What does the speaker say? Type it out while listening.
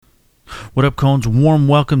What up, Cones? Warm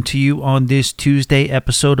welcome to you on this Tuesday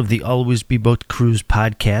episode of the Always Be Booked Cruise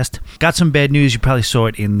podcast. Got some bad news. You probably saw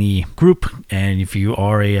it in the group, and if you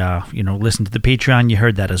are listen to the Patreon, you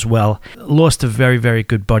heard that as well. Lost a very, very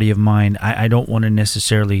good buddy of mine. I don't want to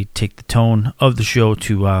necessarily take the tone of the show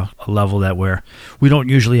to a level that where we don't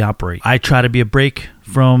usually operate. I try to be a break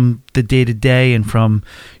from the day-to-day and from,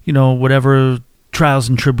 whatever trials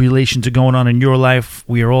and tribulations are going on in your life.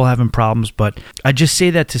 We are all having problems, but I just say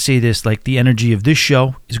that to say this, like the energy of this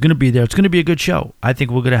show is going to be there. It's going to be a good show. I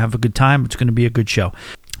think we're going to have a good time. It's going to be a good show.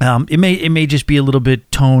 It may just be a little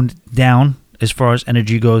bit toned down as far as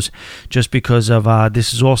energy goes, just because of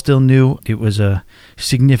this is all still new. It was a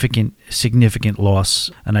significant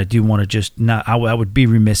loss, and I do want to just not. I would be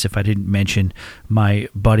remiss if I didn't mention my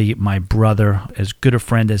buddy, my brother, as good a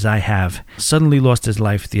friend as I have, suddenly lost his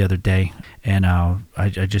life the other day, and I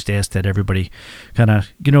just ask that everybody kind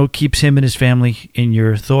of keeps him and his family in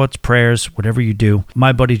your thoughts, prayers, whatever you do.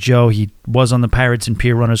 My buddy Joe, he was on the Pirates and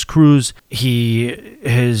Pier Runners cruise. He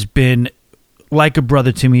has been like a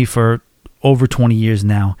brother to me for over 20 years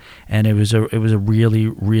now, and it was a really,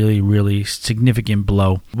 really, really significant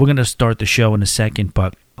blow. We're gonna start the show in a second,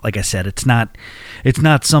 but like I said, it's not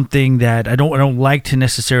something that I don't like to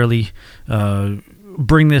necessarily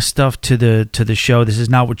bring this stuff to the show. This is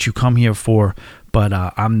not what you come here for, but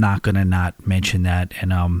I'm not gonna not mention that.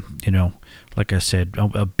 And like I said,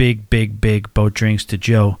 a big boat drinks to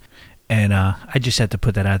Joe, and I just had to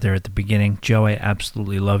put that out there at the beginning. Joe, I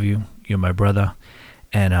absolutely love you. You're my brother,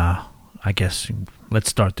 and I guess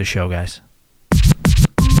let's start the show, guys.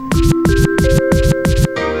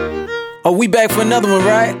 Oh, we back for another one,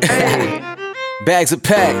 right? Hey. Bags are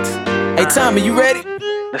packed. Hey, Tommy, you ready?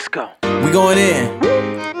 Let's go. We going in.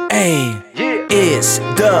 Hey. Yeah. It's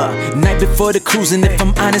the night before the cruise, and if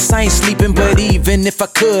I'm honest, I ain't sleeping. But even if I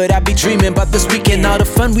could, I'd be dreaming about this weekend. All the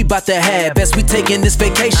fun we about to have, best we taking this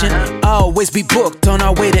vacation. Always be booked on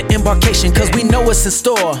our way to embarkation, cause we know what's in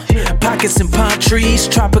store. Pockets and palm trees,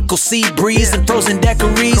 tropical sea breeze, and frozen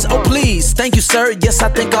daiquiris. Oh please, thank you sir, yes I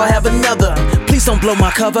think I'll have another. Please don't blow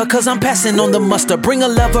my cover, cause I'm passing on the muster. Bring a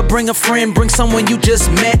lover, bring a friend, bring someone you just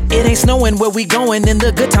met. It ain't snowing where we going, and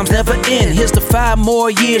the good times never end. Here's to 5 more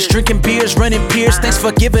years, drinking beers, running piers. Thanks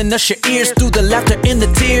for giving us your ears through the laughter and the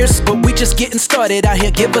tears. But we just getting started out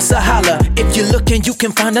here, give us a holler. If you're looking, you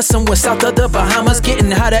can find us somewhere south of the Bahamas.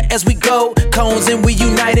 Getting hotter as we go, Cones and we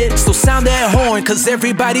united. So sound that horn, cause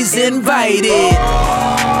everybody's invited.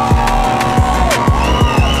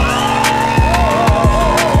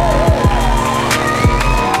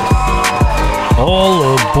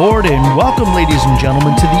 All aboard and welcome, ladies and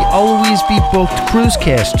gentlemen, to the Always Be Booked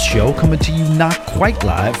Cruisecast show, coming to you not quite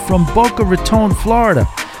live from Boca Raton, Florida.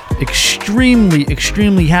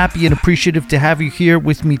 Extremely happy and appreciative to have you here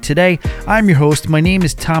with me today. I'm your host. My name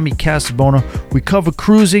is Tommy Casabona. We cover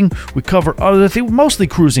cruising. We cover other things, mostly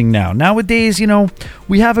cruising now. Nowadays,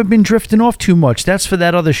 we haven't been drifting off too much. That's for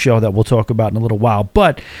that other show that we'll talk about in a little while.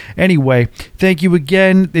 But anyway, thank you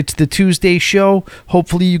again. It's the Tuesday show.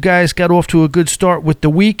 Hopefully you guys got off to a good start with the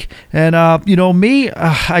week. And,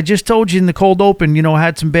 I just told you in the cold open, I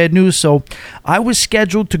had some bad news. So I was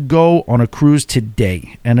scheduled to go on a cruise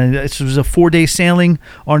today. And this was a 4-day sailing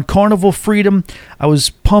on Carnival Freedom. I was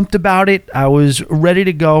pumped about it. I was ready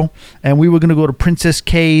to go. And we were going to go to Princess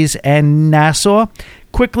Cays and Nassau.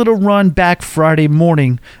 Quick little run back Friday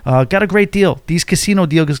morning. Got a great deal. These casino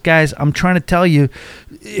deals, guys, I'm trying to tell you,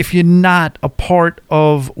 if you're not a part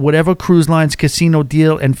of whatever cruise line's casino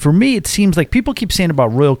deal, and for me, it seems like people keep saying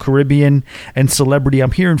about Royal Caribbean and Celebrity.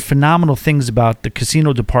 I'm hearing phenomenal things about the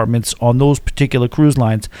casino departments on those particular cruise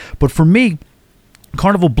lines. But for me,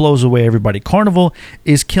 Carnival blows away everybody. Carnival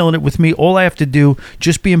is killing it with me. All I have to do,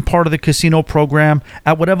 just being part of the casino program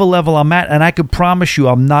at whatever level I'm at, and I can promise you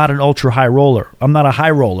I'm not an ultra high roller. I'm not a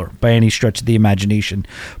high roller by any stretch of the imagination.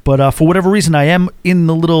 But for whatever reason, I am in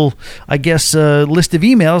the little, list of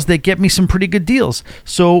emails that get me some pretty good deals.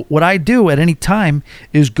 So what I do at any time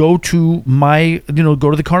is go to go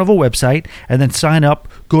to the Carnival website and then sign up,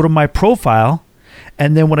 go to my profile.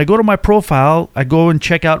 And then when I go to my profile, I go and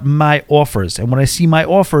check out my offers. And when I see my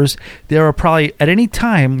offers, there are probably at any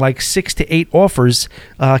time like 6 to 8 offers,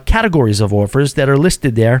 categories of offers that are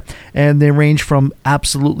listed there. And they range from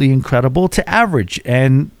absolutely incredible to average.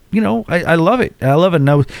 And I love it. I love it.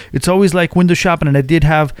 Now, it's always like window shopping, and I did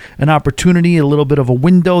have an opportunity, a little bit of a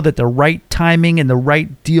window that the right timing and the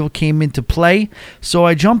right deal came into play. So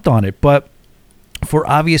I jumped on it. But for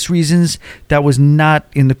obvious reasons, that was not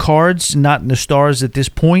in the cards, not in the stars at this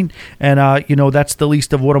point. And, that's the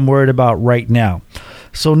least of what I'm worried about right now.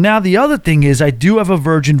 So now the other thing is I do have a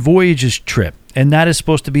Virgin Voyages trip. and that is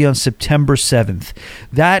supposed to be on September 7th.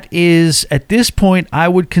 That is, at this point, I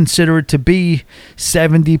would consider it to be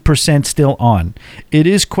 70% still on. It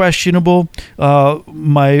is questionable.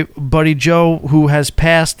 My buddy Joe, who has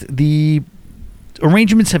passed, the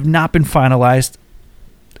arrangements have not been finalized,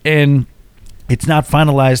 and it's not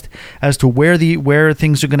finalized as to where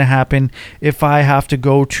things are going to happen. If I have to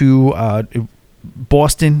go to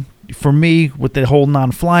Boston, for me, with the whole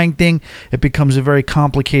non-flying thing, it becomes a very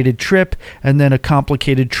complicated trip, and then a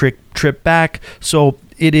complicated trip back. So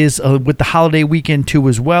it is with the holiday weekend too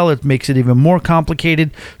as well. It makes it even more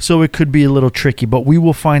complicated. So it could be a little tricky, but we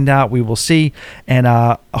will find out. We will see, and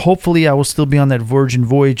hopefully, I will still be on that Virgin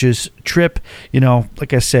Voyages trip.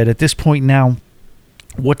 Like I said, at this point now,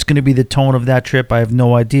 what's going to be the tone of that trip, I have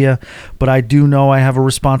no idea, but I do know I have a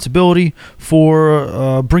responsibility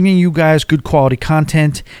for bringing you guys good quality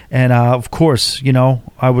content, and of course,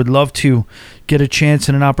 I would love to get a chance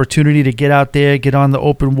and an opportunity to get out there, get on the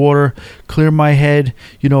open water, clear my head.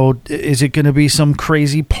 Is it going to be some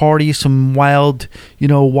crazy party, some wild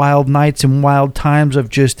nights and wild times of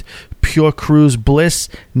just pure cruise bliss?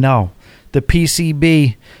 No, the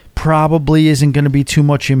PCB probably isn't going to be too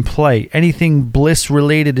much in play. Anything bliss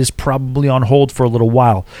related is probably on hold for a little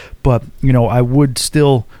while, but I would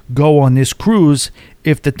still go on this cruise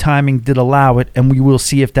if the timing did allow it, and we will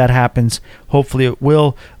see if that happens. Hopefully it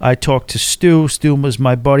will. I talked to Stu. Stu was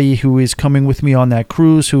my buddy who is coming with me on that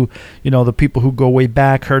cruise, who, the people who go way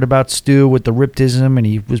back heard about Stu with the Riptism, and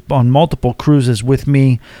he was on multiple cruises with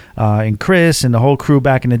me and Chris and the whole crew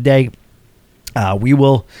back in the day.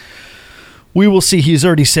 We will see. He's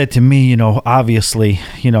already said to me, obviously,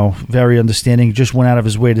 very understanding. He just went out of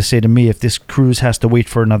his way to say to me, if this cruise has to wait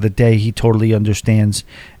for another day, he totally understands,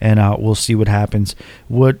 and we'll see what happens.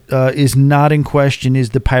 What is not in question is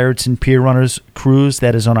the Pirates and Pier Runners cruise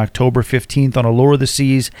that is on October 15th on Allure of the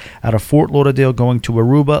Seas out of Fort Lauderdale, going to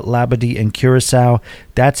Aruba, Labadee, and Curacao.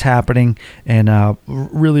 That's happening, and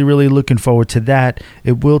really, really looking forward to that.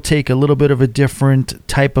 It will take a little bit of a different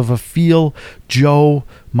type of a feel. Joe,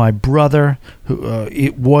 my brother, who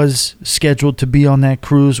it was scheduled to be on that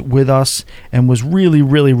cruise with us and was really,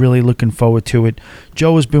 really, really looking forward to it.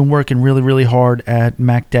 Joe has been working really, really hard at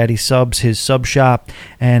Mac Daddy Subs, his sub shop,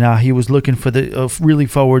 and he was looking for really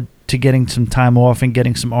forward to getting some time off and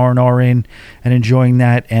getting some R&R in and enjoying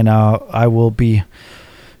that. And I will be,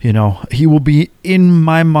 he will be in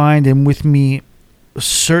my mind and with me,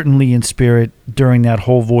 certainly in spirit, during that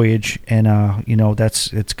whole voyage, and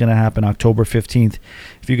it's going to happen October 15th.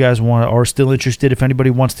 If you guys are still interested, if anybody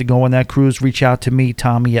wants to go on that cruise, reach out to me,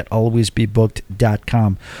 Tommy at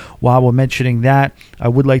alwaysbebooked.com. While we're mentioning that, I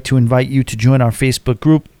would like to invite you to join our Facebook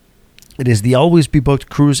group. It is the Always Be Booked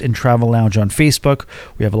Cruise and Travel Lounge on Facebook.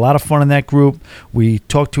 We have a lot of fun in that group. We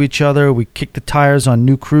talk to each other. We kick the tires on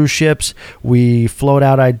new cruise ships. We float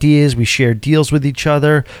out ideas. We share deals with each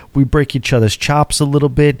other. We break each other's chops a little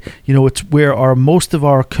bit. It's where most of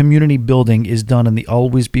our community building is done in the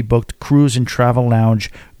Always Be Booked Cruise and Travel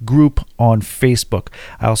Lounge group on Facebook.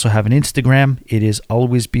 I also have an Instagram. It is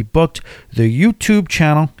Always Be Booked. The YouTube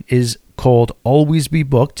channel is called Always Be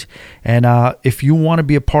Booked, and if you want to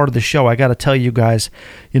be a part of the show, I got to tell you guys,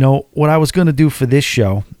 what I was going to do for this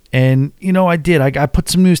show, and I did. I put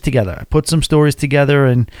some news together. I put some stories together,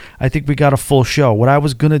 and I think we got a full show. What I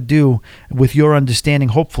was going to do, with your understanding,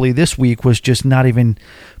 hopefully this week, was just not even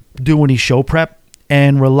do any show prep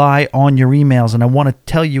and rely on your emails. And I want to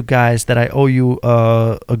tell you guys that I owe you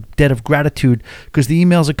a debt of gratitude, because the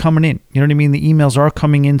emails are coming in. You know what I mean? The emails are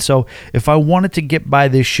coming in. So if I wanted to get by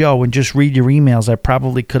this show and just read your emails, I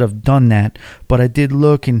probably could have done that. But I did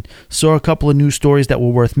look and saw a couple of news stories that were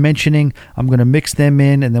worth mentioning. I'm going to mix them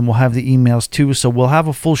in, and then we'll have the emails too. So we'll have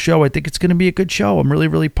a full show. I think it's going to be a good show. I'm really,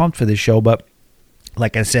 really pumped for this show. But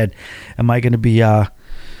like I said, am I going to be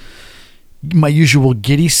my usual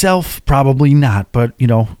giddy self? Probably not, but it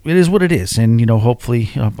is what it is, and hopefully,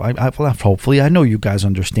 I know you guys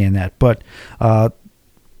understand that. But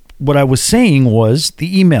what I was saying was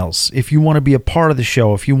the emails. If you want to be a part of the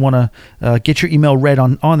show, if you want to get your email read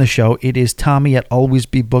on the show, it is Tommy at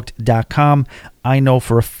alwaysbebooked.com. I know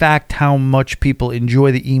for a fact how much people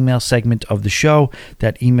enjoy the email segment of the show.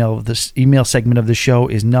 That email segment of the show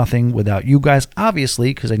is nothing without you guys,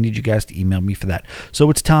 obviously, because I need you guys to email me for that. So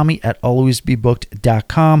it's Tommy at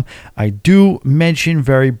alwaysbebooked.com. I do mention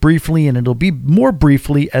very briefly, and it'll be more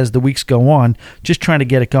briefly as the weeks go on, just trying to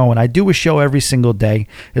get it going. I do a show every single day.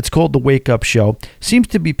 It's called The Wake Up Show. Seems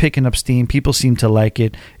to be picking up steam. People seem to like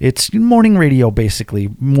it. It's morning radio, basically.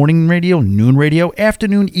 Morning radio, noon radio,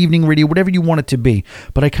 afternoon, evening radio, whatever you want it to be,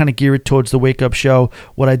 but I kind of gear it towards the Wake Up Show.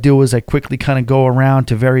 What I do is I quickly kind of go around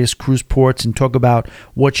to various cruise ports and talk about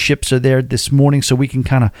what ships are there this morning so we can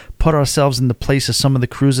kind of put ourselves in the place of some of the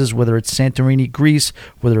cruises, whether it's Santorini, Greece,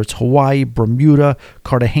 whether it's Hawaii, Bermuda,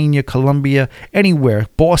 Cartagena, Colombia, anywhere,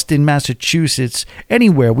 Boston, Massachusetts,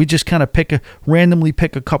 anywhere. We just kind of randomly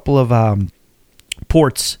pick a couple of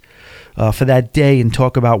ports for that day and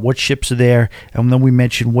talk about what ships are there, and then we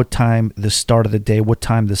mention what time the start of the day, what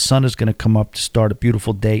time the sun is going to come up to start a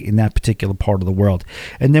beautiful day in that particular part of the world.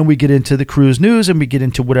 And then we get into the cruise news and we get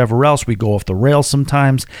into whatever else. We go off the rails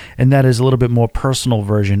sometimes, and that is a little bit more personal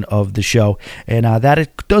version of the show, and that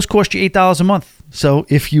it does cost you $8 a month. So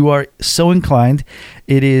if you are so inclined,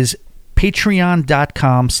 it is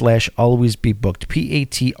patreon.com/alwaysbebooked,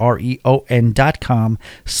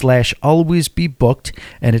 patreon.com/alwaysbebooked,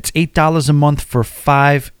 and it's $8 a month for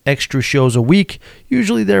 5 extra shows a week.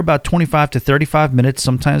 Usually they're about 25 to 35 minutes,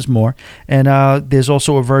 sometimes more. And there's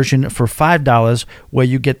also a version for $5 where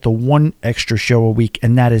you get the 1 extra show a week,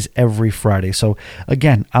 and that is every Friday. So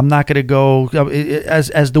again, I'm not going to go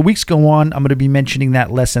as the weeks go on, I'm going to be mentioning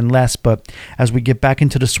that less and less, but as we get back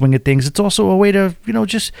into the swing of things, it's also a way to,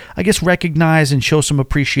 just, I guess, recognize and show some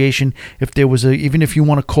appreciation if there was even if you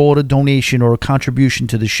want to call it a donation or a contribution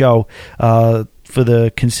to the show, for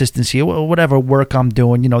the consistency or whatever work I'm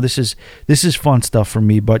doing. This is fun stuff for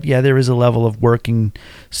me, but yeah, there is a level of working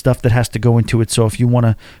stuff that has to go into it. So if you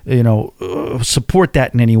want to, support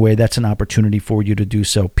that in any way, that's an opportunity for you to do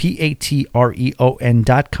so.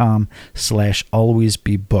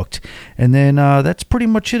 patreon.com/alwaysbebooked. And then that's pretty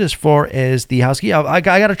much it as far as the house. Yeah, I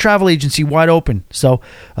got a travel agency wide open. So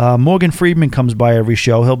Morgan Friedman comes by every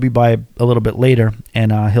show. He'll be by a little bit later,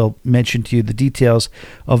 and he'll mention to you the details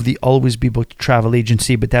of the Always Be Booked travel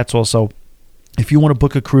agency. But that's also, if you want to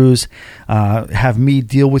book a cruise, have me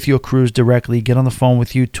deal with your cruise directly, get on the phone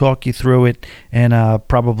with you, talk you through it, and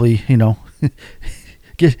probably,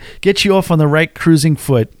 get you off on the right cruising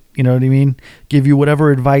foot. You know what I mean? Give you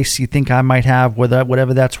whatever advice you think I might have,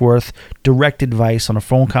 whatever that's worth. Direct advice on a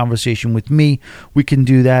phone conversation with me. We can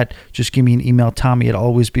do that. Just give me an email,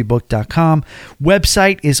 tommy@alwaysbebooked.com.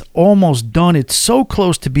 Website is almost done. It's so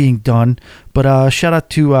close to being done. But shout out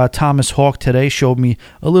to Thomas Hawk today. Showed me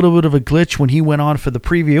a little bit of a glitch when he went on for the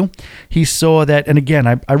preview. He saw that, and again,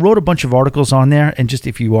 I wrote a bunch of articles on there, and just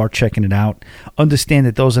if you are checking it out, understand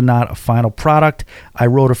that those are not a final product. I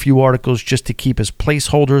wrote a few articles just to keep as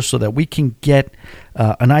placeholders so that we can get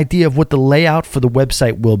an idea of what the layout for the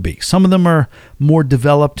website will be. Some of them are more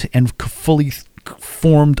developed and fully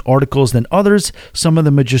formed articles than others. Some of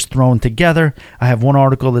them are just thrown together. I have one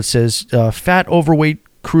article that says fat, overweight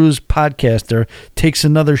cruise podcaster takes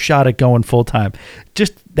another shot at going full time.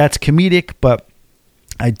 Just, that's comedic, but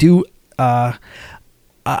I do I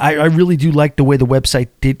really do like the way the website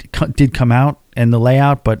did come out and the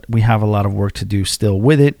layout, but we have a lot of work to do still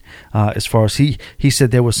with it. As far as he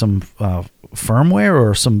said there was some firmware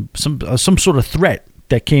or some sort of threat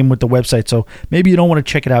that came with the website. So maybe you don't want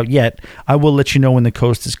to check it out yet. I will let you know when the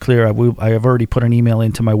coast is clear. I have already put an email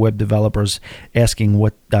into my web developers asking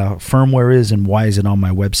what firmware is and why is it on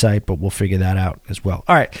my website, but we'll figure that out as well.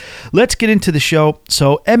 All right, let's get into the show.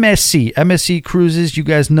 So MSC Cruises, you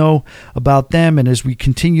guys know about them. And as we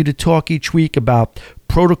continue to talk each week about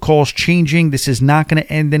protocols changing, this is not going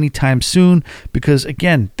to end anytime soon because,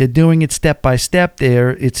 again, they're doing it step by step.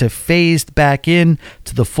 It's a phased back in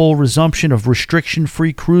to the full resumption of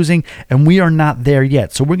restriction-free cruising, and we are not there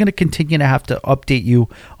yet. So we're going to continue to have to update you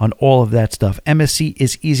on all of that stuff. MSC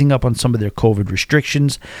is easing up on some of their COVID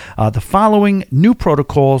restrictions. The following new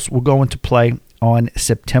protocols will go into play on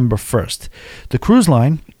September 1st. The cruise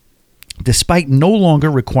line, despite no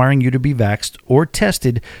longer requiring you to be vaxxed or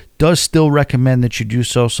tested, does still recommend that you do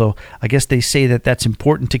so. So I guess they say that that's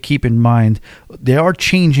important to keep in mind. They are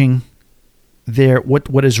changing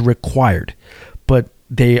what is required, but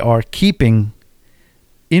they are keeping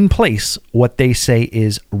in place what they say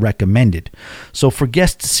is recommended. So for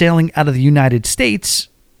guests sailing out of the United States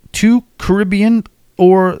to Caribbean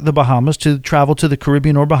or the Bahamas, to travel to the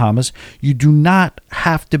Caribbean or Bahamas, you do not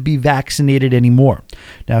have to be vaccinated anymore.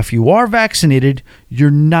 Now, if you are vaccinated, you're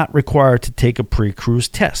not required to take a pre-cruise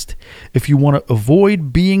test. If you want to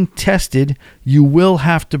avoid being tested, you will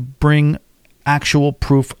have to bring actual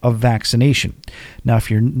proof of vaccination. Now,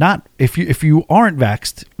 if you aren't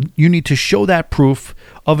vaxxed, you need to show that proof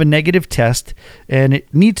of a negative test, and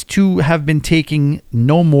it needs to have been taken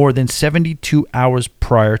no more than 72 hours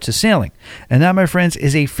prior to sailing. And that, my friends,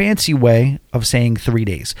 is a fancy way of saying 3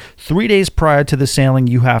 days. 3 days prior to the sailing,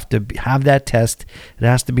 you have to have that test. It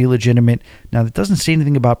has to be legitimate. Now, it doesn't say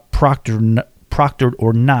anything about proctored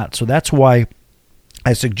or not, so that's why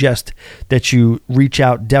I suggest that you reach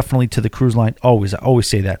out definitely to the cruise line. I always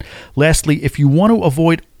say that. Lastly, if you want to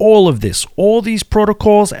avoid all of this, all these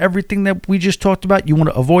protocols, everything that we just talked about, you want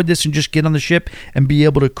to avoid this and just get on the ship and be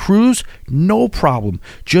able to cruise, no problem.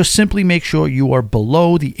 Just simply make sure you are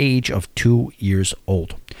below the age of 2 years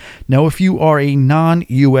old. Now, if you are a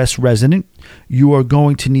non-U.S. resident, you are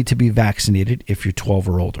going to need to be vaccinated if you're 12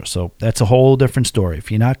 or older. So that's a whole different story. If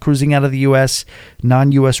you're not cruising out of the U.S.,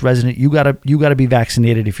 non-U.S. resident, you gotta be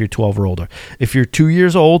vaccinated if you're 12 or older. If you're 2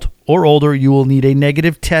 years old or older, you will need a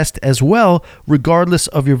negative test as well, regardless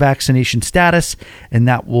of your vaccination status, and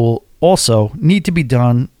that will also need to be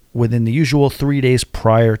done within the usual 3 days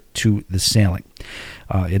prior to the sailing.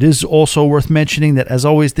 It is also worth mentioning that, as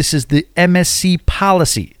always, this is the MSC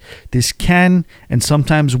policy. This can and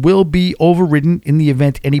sometimes will be overridden in the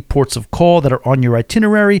event any ports of call that are on your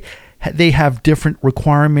itinerary, they have different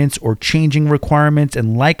requirements or changing requirements.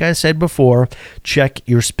 And like I said before, check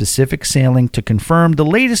your specific sailing to confirm the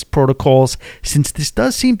latest protocols, since this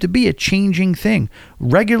does seem to be a changing thing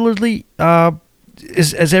regularly,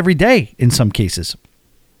 as every day in some cases.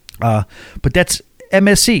 But that's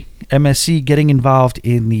MSC getting involved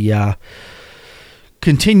in the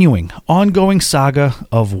continuing, ongoing saga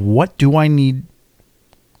of what do I need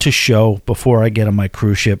to show before I get on my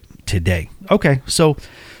cruise ship today. Okay, so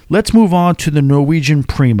let's move on to the Norwegian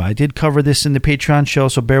Prima. I did cover this in the Patreon show,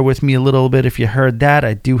 so bear with me a little bit if you heard that.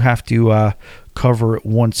 I do have to cover it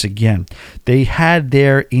once again. They had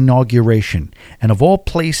their inauguration, and of all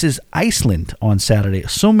places, Iceland on Saturday.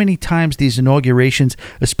 So many times these inaugurations,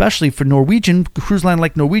 especially for Norwegian, cruise line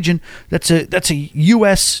like Norwegian, that's a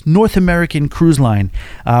U.S. North American cruise line,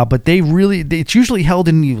 but it's usually held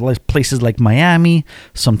in places like Miami,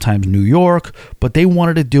 sometimes New York, but they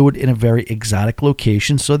wanted to do it in a very exotic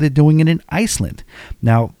location, so they're doing it in Iceland.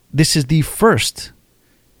 Now, this is the first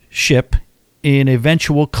ship in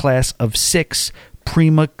eventual class of 6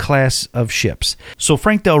 Prima class of ships. So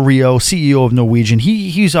Frank Del Rio, CEO of Norwegian,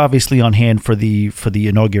 he's obviously on hand for the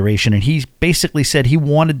inauguration, and he basically said he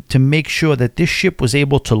wanted to make sure that this ship was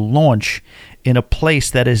able to launch in a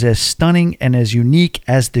place that is as stunning and as unique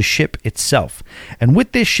as the ship itself. And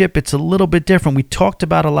with this ship, it's a little bit different. We talked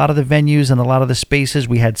about a lot of the venues and a lot of the spaces.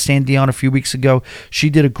 We had Sandy on a few weeks ago.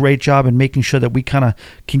 She did a great job in making sure that we kind of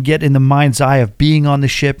can get in the mind's eye of being on the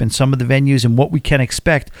ship and some of the venues and what we can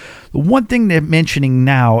expect. The one thing they're mentioning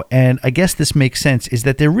now, and I guess this makes sense, is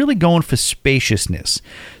that they're really going for spaciousness.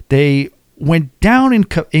 They went down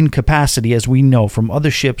in capacity, as we know from other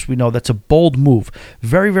ships. We know that's a bold move.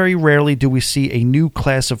 Very, very rarely do we see a new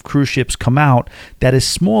class of cruise ships come out that is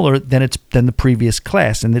smaller than the previous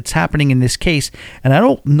class, and it's happening in this case. And I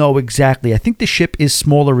don't know exactly. I think the ship is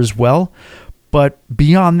smaller as well, but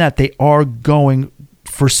beyond that, they are going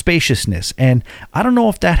for spaciousness. And I don't know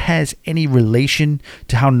if that has any relation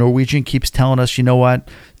to how Norwegian keeps telling us, you know what,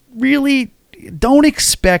 really don't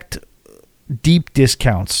expect deep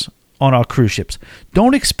discounts on our cruise ships.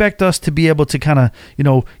 Don't expect us to be able to kind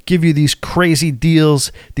of, give you these crazy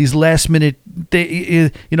deals, these last minute,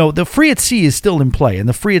 the free at sea is still in play. And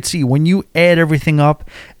the free at sea, when you add everything up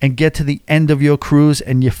and get to the end of your cruise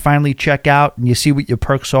and you finally check out and you see what your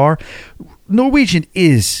perks are, Norwegian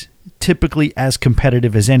is typically as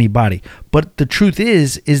competitive as anybody. But the truth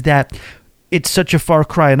is that it's such a far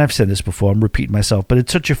cry, and I've said this before, I'm repeating myself, but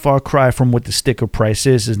it's such a far cry from what the sticker price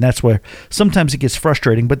is, and that's where sometimes it gets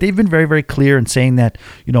frustrating. But they've been very, very clear in saying that,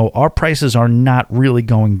 our prices are not really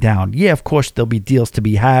going down. Yeah, of course, there'll be deals to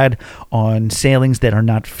be had on sailings that are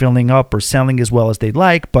not filling up or selling as well as they'd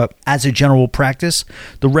like, but as a general practice,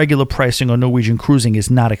 the regular pricing on Norwegian cruising is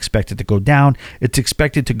not expected to go down. It's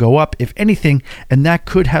expected to go up, if anything, and that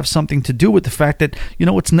could have something to do with the fact that,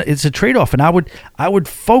 it's a trade-off, and I would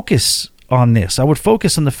focus on this. I would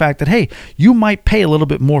focus on the fact that, hey, you might pay a little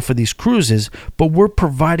bit more for these cruises, but we're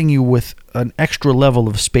providing you with an extra level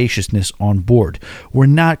of spaciousness on board. We're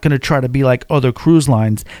not going to try to be like other cruise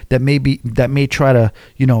lines that may try to,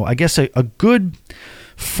 I guess a good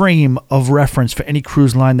frame of reference for any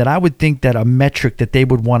cruise line that I would think that a metric that they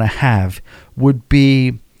would want to have would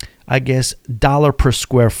be, I guess, $1 per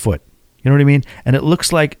square foot. You know what I mean? And it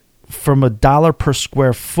looks like from $1 per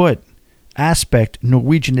square foot aspect,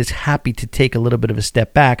 Norwegian is happy to take a little bit of a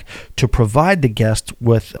step back to provide the guest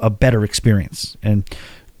with a better experience. And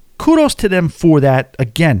kudos to them for that.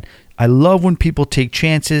 Again, I love when people take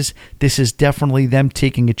chances. This is definitely them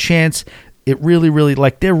taking a chance. It really, really,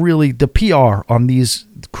 the PR on these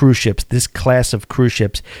cruise ships, this class of cruise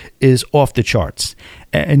ships, is off the charts.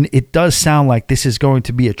 And it does sound like this is going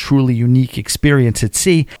to be a truly unique experience at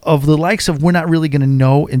sea, of the likes of we're not really going to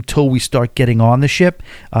know until we start getting on the ship.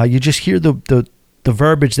 You just hear the the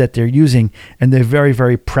verbiage that they're using, and they're very,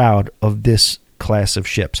 very proud of this class of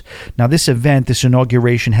ships. Now, this event, this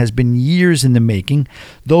inauguration, has been years in the making.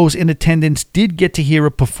 Those in attendance did get to hear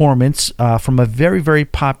a performance from a very, very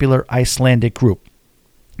popular Icelandic group.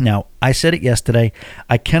 Now, I said it yesterday,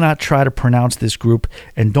 I cannot try to pronounce this group,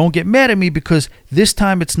 and don't get mad at me because this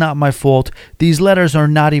time it's not my fault. These letters are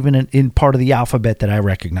not even in part of the alphabet that I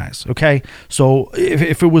recognize, okay? So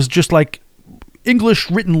if it was just like English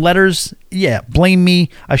written letters, yeah, blame me.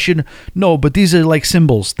 I shouldn't. No, but these are like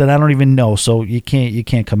symbols that I don't even know, so you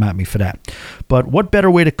can't come at me for that. But what better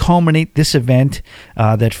way to culminate this event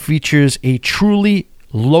that features a truly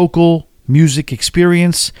local music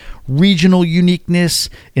experience, regional uniqueness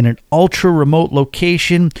in an ultra remote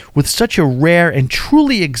location with such a rare and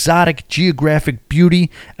truly exotic geographic beauty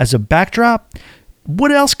as a backdrop?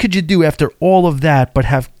 What else could you do after all of that but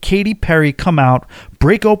have Katy Perry come out,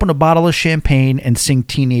 break open a bottle of champagne, and sing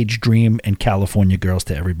Teenage Dream and California Girls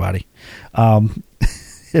to everybody?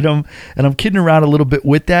 And I'm kidding around a little bit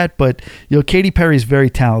with that, but Katy Perry is very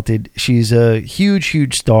talented. She's a huge,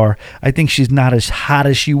 huge star. I think she's not as hot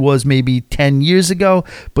as she was maybe 10 years ago,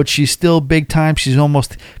 but she's still big time. She's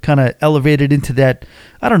almost kind of elevated into that,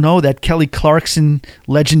 I don't know, that Kelly Clarkson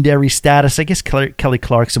legendary status. I guess Kelly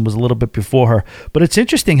Clarkson was a little bit before her, but it's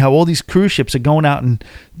interesting how all these cruise ships are going out and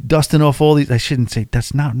dusting off all these. I shouldn't say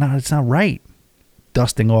it's not right.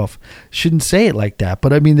 Dusting off, shouldn't say it like that,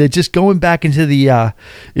 but I mean, they're just going back into the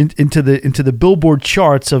into the Billboard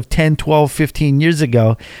charts of 10, 12, 15 years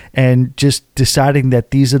ago, and just deciding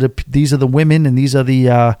that these are the women and these are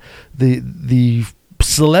the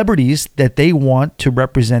celebrities that they want to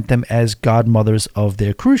represent them as godmothers of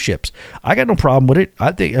their cruise ships. I got no problem with it.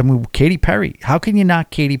 I mean, Katy Perry, how can you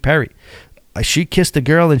not Katy Perry? She kissed a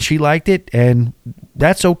girl and she liked it, and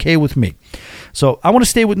that's okay with me. So I want to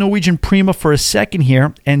stay with Norwegian Prima for a second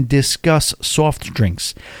here and discuss soft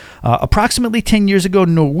drinks. Approximately 10 years ago,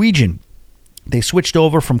 Norwegian, they switched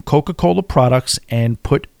over from Coca-Cola products and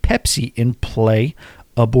put Pepsi in play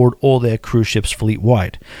aboard all their cruise ships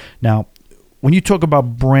fleet-wide. Now, when you talk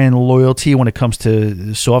about brand loyalty when it comes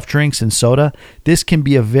to soft drinks and soda, this can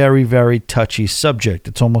be a very, very touchy subject.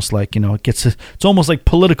 It's almost like, it's almost like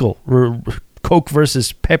political, Coke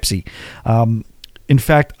versus Pepsi. In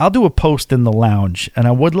fact, I'll do a post in the lounge, and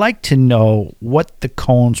I would like to know what the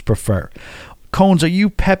Cones prefer. Cones, are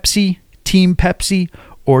you Team Pepsi,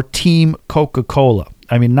 or Team Coca-Cola?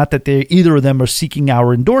 I mean, not that either of them are seeking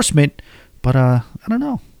our endorsement, but I don't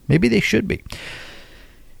know. Maybe they should be.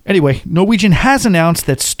 Anyway, Norwegian has announced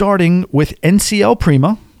that starting with NCL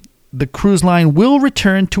Prima, the cruise line will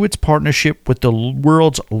return to its partnership with the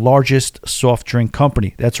world's largest soft drink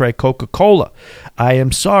company. That's right, Coca-Cola. I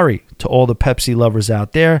am sorry to all the Pepsi lovers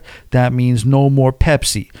out there. That means no more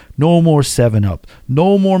Pepsi, no more 7-Up,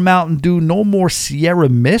 no more Mountain Dew, no more Sierra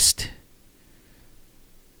Mist.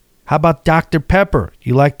 How about Dr. Pepper?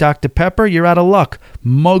 You like Dr. Pepper? You're out of luck.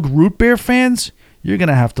 Mug root beer fans? You're going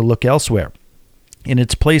to have to look elsewhere. In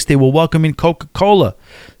its place, they will welcome in Coca-Cola.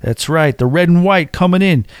 That's right, the red and white coming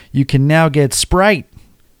in. You can now get Sprite,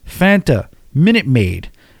 Fanta, Minute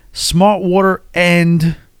Maid, Smart Water,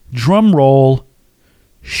 and, drum roll,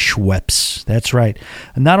 Schweppes. That's right.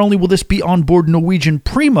 And not only will this be on board Norwegian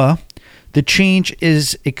Prima, the change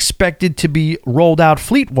is expected to be rolled out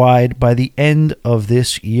fleet-wide by the end of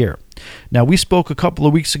this year. Now, we spoke a couple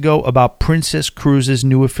of weeks ago about Princess Cruises'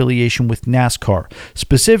 new affiliation with NASCAR,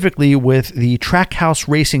 specifically with the Trackhouse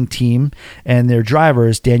Racing Team and their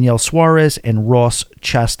drivers, Danielle Suarez and Ross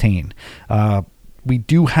Chastain. We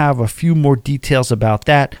do have a few more details about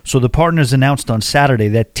that. So the partners announced on Saturday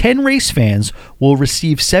that 10 race fans will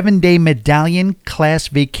receive 7-day medallion class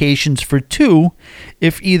vacations for 2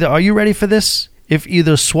 if either, are you ready for this? If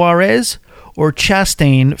either Suarez or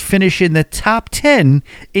Chastain finish in the top 10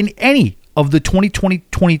 in any of the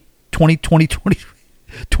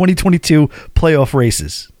 2022 playoff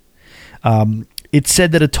races. It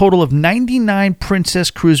said that a total of 99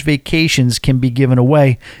 Princess Cruise vacations can be given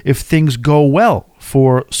away if things go well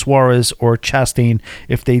for Suarez or Chastain.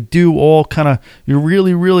 If they do all kind of, you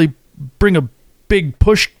really, really bring a big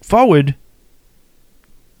push forward,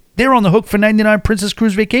 they're on the hook for 99 Princess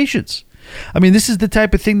Cruise vacations. I mean, this is the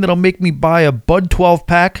type of thing that'll make me buy a Bud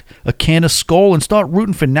 12-pack, a can of Skol, and start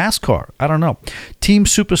rooting for NASCAR. I don't know. Team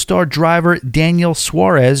superstar driver Daniel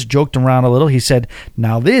Suarez joked around a little. He said,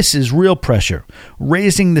 "Now this is real pressure.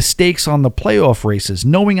 Raising the stakes on the playoff races,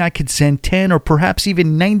 knowing I could send 10 or perhaps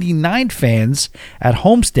even 99 fans at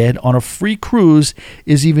Homestead on a free cruise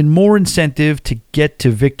is even more incentive to get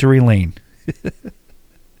to victory lane."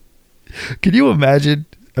 Can you imagine?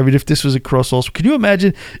 I mean, if this was across all, can you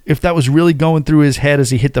imagine if that was really going through his head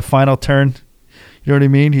as he hit the final turn? You know what I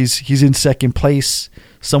mean? He's in second place.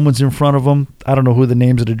 Someone's in front of him. I don't know who the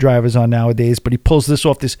names of the drivers are nowadays, but he pulls this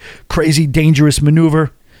crazy, dangerous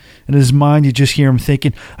maneuver. In his mind, you just hear him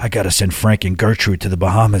thinking, I got to send Frank and Gertrude to the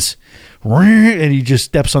Bahamas. And he just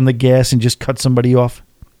steps on the gas and just cuts somebody off.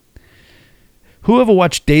 Whoever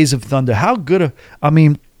watched Days of Thunder,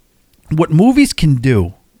 what movies can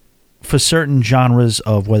do for certain genres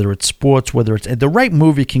of whether it's sports, whether it's the right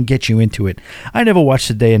movie can get you into it. I never watched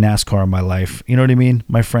a day of NASCAR in my life. You know what I mean?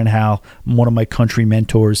 My friend Hal, one of my country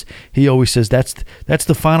mentors, he always says that's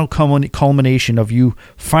the final culmination of you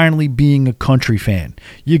finally being a country fan.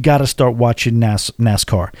 You got to start watching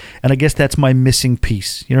NASCAR. And I guess that's my missing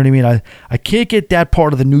piece. You know what I mean? I can't get that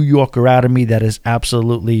part of the New Yorker out of me that is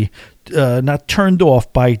absolutely not turned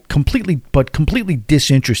off by completely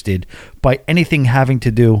disinterested by anything having to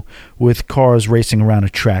do with cars racing around a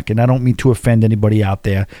track. And I don't mean to offend anybody out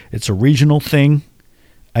there. It's a regional thing.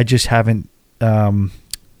 I just haven't I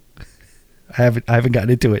haven't gotten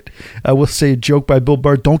into it. I will say a joke by Bill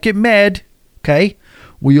Burr. Don't get mad, okay?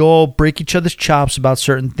 We all break each other's chops about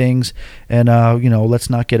certain things, and let's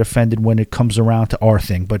not get offended when it comes around to our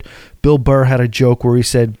thing. But Bill Burr had a joke where he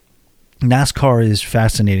said, NASCAR is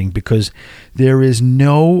fascinating because there is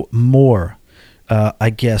no more,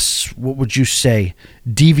 what would you say,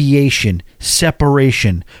 deviation,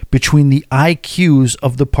 separation between the IQs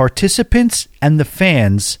of the participants and the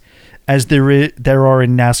fans as there are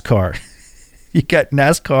in NASCAR. You got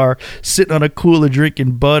NASCAR sitting on a cooler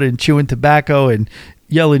drinking bud and chewing tobacco and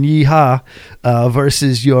yelling yeehaw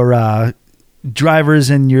versus your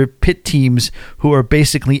drivers and your pit teams who are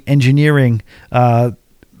basically engineering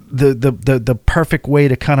the perfect way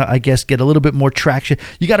to kind of, I guess, get a little bit more traction.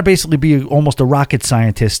 You got to basically be almost a rocket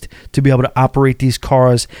scientist to be able to operate these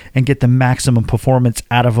cars and get the maximum performance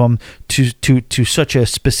out of them to such a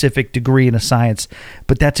specific degree in a science.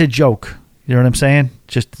 But that's a joke. You know what I'm saying?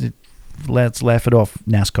 Just let's laugh it off,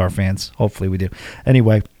 NASCAR fans. Hopefully we do.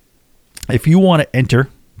 Anyway, if you want to enter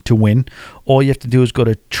to win, all you have to do is go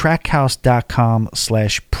to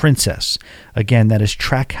trackhouse.com/princess. Again, that is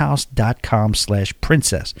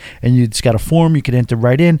trackhouse.com/princess. And you just got a form you can enter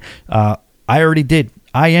right in. I already did.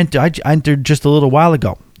 I entered just a little while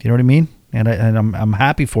ago. You know what I mean? And I'm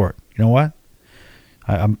happy for it. You know what?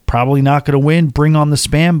 I'm probably not going to win. Bring on the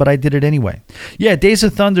spam, but I did it anyway. Yeah, Days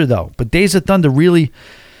of Thunder, though. But Days of Thunder really...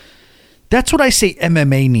 That's what I say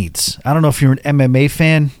MMA needs. I don't know if you're an MMA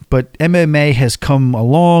fan, but MMA has come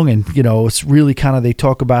along and, it's really kind of, they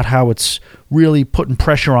talk about how it's really putting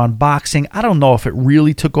pressure on boxing. I don't know if it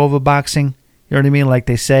really took over boxing. You know what I mean? Like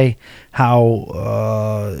they say how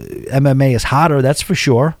MMA is hotter, that's for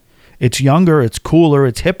sure. It's younger, it's cooler,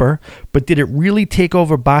 it's hipper. But did it really take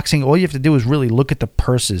over boxing? All you have to do is really look at the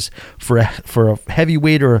purses for a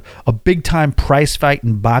heavyweight or a big-time prize fight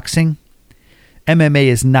in boxing. MMA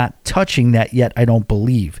is not touching that yet, I don't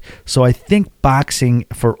believe. So I think boxing,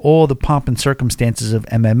 for all the pomp and circumstances of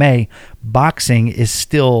MMA, boxing is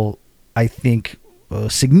still, I think,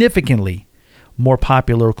 significantly more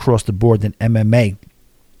popular across the board than MMA.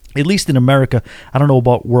 At least in America. I don't know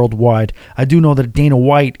about worldwide. I do know that Dana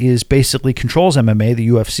White basically controls MMA. The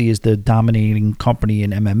UFC is the dominating company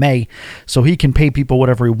in MMA, so he can pay people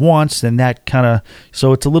whatever he wants, and that kind of,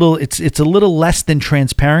 so it's a little less than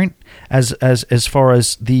transparent as far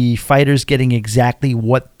as the fighters getting exactly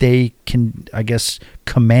what they can, I guess,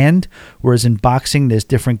 command. Whereas in boxing, there's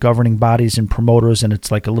different governing bodies and promoters, and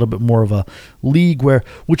it's like a little bit more of a league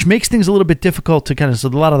which makes things a little bit difficult to kind of, so a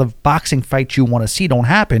lot of the boxing fights you want to see don't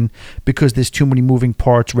happen because there's too many moving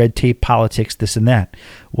parts, red tape, politics, this and that.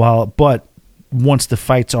 But once the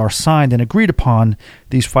fights are signed and agreed upon,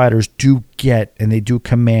 these fighters do get and they do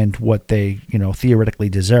command what they, theoretically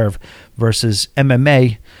deserve. Versus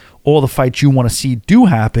MMA, all the fights you want to see do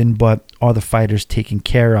happen, but are the fighters taken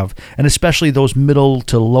care of? And especially those middle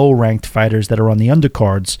to low ranked fighters that are on the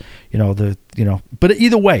undercards, but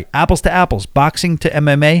either way, apples to apples, boxing to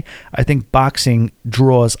MMA, I think boxing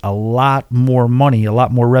draws a lot more money, a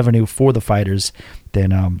lot more revenue for the fighters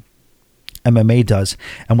than MMA does.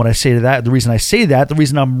 And when I say that, the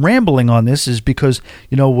reason I'm rambling on this is because,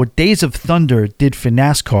 what Days of Thunder did for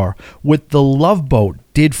NASCAR, what the Love Boat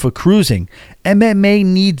did for cruising, MMA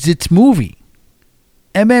needs its movie.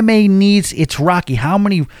 MMA needs its Rocky. How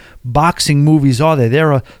many boxing movies are there?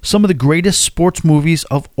 There are some of the greatest sports movies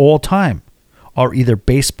of all time are either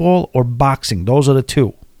baseball or boxing. Those are the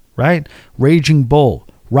two, right? Raging Bull,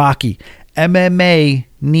 Rocky. MMA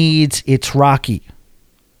needs its Rocky.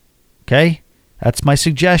 Okay? That's my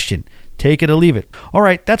suggestion. Take it or leave it. All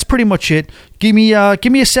right, that's pretty much it. Give me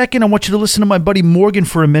a second. I want you to listen to my buddy Morgan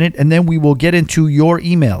for a minute, and then we will get into your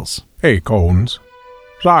emails. Hey, Cones.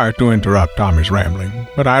 Sorry to interrupt Tommy's rambling,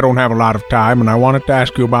 but I don't have a lot of time and I wanted to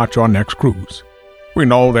ask you about your next cruise. We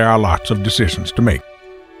know there are lots of decisions to make,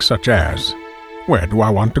 such as, where do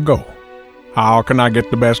I want to go? How can I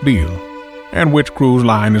get the best deal? And which cruise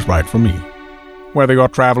line is right for me? Whether you're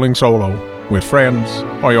traveling solo, with friends,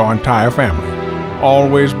 or your entire family,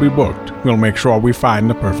 Always Be Booked will make sure we find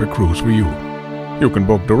the perfect cruise for you. You can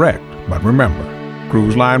book direct, but remember,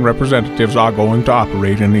 cruise line representatives are going to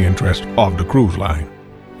operate in the interest of the cruise line.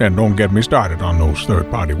 And don't get me started on those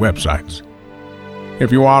third-party websites.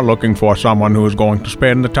 If you are looking for someone who is going to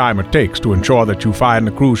spend the time it takes to ensure that you find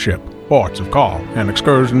the cruise ship, ports of call, and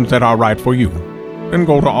excursions that are right for you, then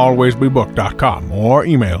go to alwaysbebooked.com or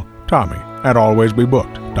email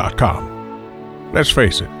tommy@alwaysbebooked.com. Let's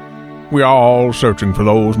face it, we are all searching for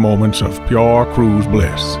those moments of pure cruise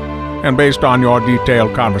bliss. And based on your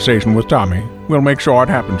detailed conversation with Tommy, we'll make sure it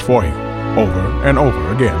happens for you, over and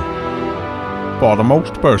over again. For the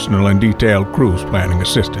most personal and detailed cruise planning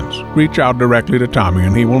assistance, reach out directly to Tommy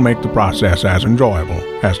and he will make the process as enjoyable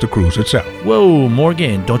as the cruise itself. Whoa,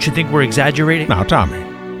 Morgan, don't you think we're exaggerating? Now, Tommy,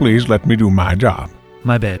 please let me do my job.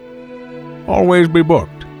 My bad. Always Be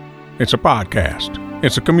Booked. It's a podcast.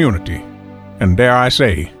 It's a community. And dare I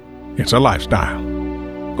say, it's a lifestyle.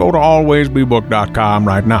 Go to alwaysbebooked.com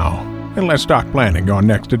right now and let's start planning your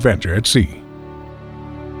next adventure at sea.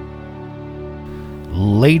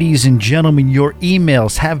 Ladies and gentlemen, your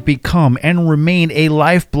emails have become and remain a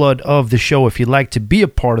lifeblood of the show. If you'd like to be a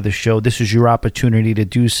part of the show, this is your opportunity to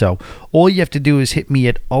do so. All you have to do is hit me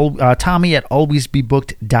at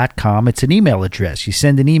tommy@alwaysbebooked.com. It's an email address. You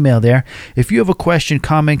send an email there. If you have a question,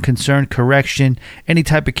 comment, concern, correction, any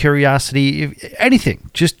type of curiosity, anything,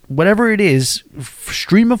 just whatever it is,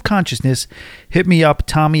 stream of consciousness, hit me up,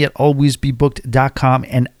 tommy@alwaysbebooked.com,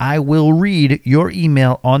 and I will read your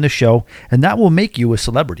email on the show, and that will make you a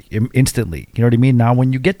celebrity instantly. You know what I mean? Now,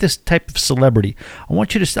 when you get this type of celebrity, I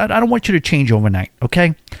don't want you to change overnight,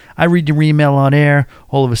 okay? I read your email on air.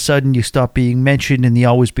 All of a sudden, you start being mentioned in the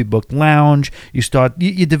Always Be Booked lounge.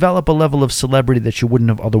 You develop a level of celebrity that you wouldn't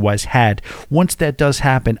have otherwise had. Once that does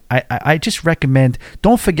happen, I just recommend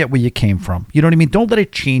don't forget where you came from. You know what I mean? Don't let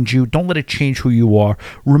it change you. Don't let it change who you are.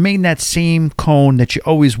 Remain that same cone that you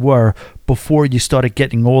always were before you started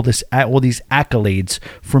getting all these accolades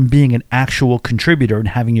from being an actual contributor and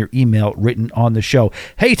having your email written on the show.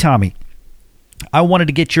 Hey, Tommy. I wanted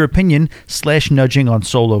to get your opinion / nudging on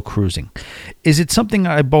solo cruising. Is it something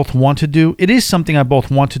I both want to do? It is something I both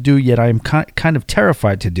want to do, yet I am kind of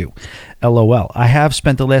terrified to do. LOL. I have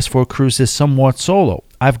spent the last 4 cruises somewhat solo.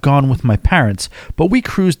 I've gone with my parents, but we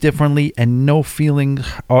cruise differently and no feelings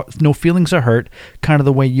are hurt, kind of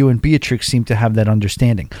the way you and Beatrix seem to have that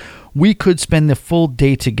understanding. We could spend the full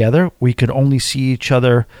day together. We could only see each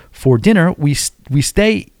other for dinner. We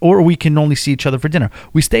can only see each other for dinner.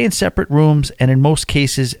 We stay in separate rooms and in most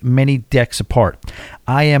cases many decks apart.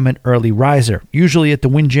 I am an early riser, usually at the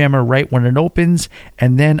Windjammer right when it opens,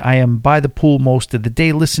 and then I am by the pool most of the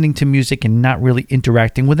day listening to music and not really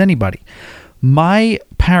interacting with anybody. My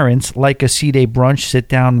parents like a C-Day brunch,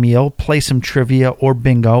 sit-down meal, play some trivia or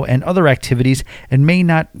bingo and other activities, and may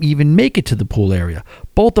not even make it to the pool area.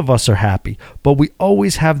 Both of us are happy, but we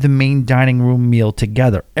always have the main dining room meal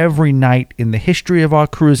together. Every night in the history of our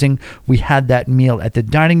cruising, we had that meal at the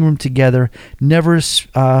dining room together, never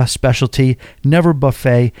specialty, never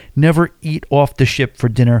buffet, never eat off the ship for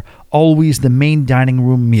dinner, always the main dining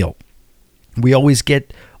room meal. We always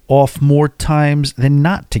get off more times than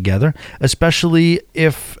not together, especially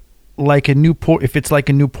if it's like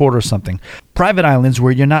a Newport or something. Private islands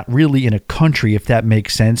where you're not really in a country, if that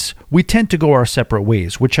makes sense, we tend to go our separate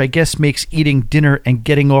ways, which I guess makes eating dinner and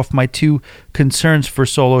getting off my 2 concerns for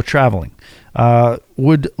solo traveling.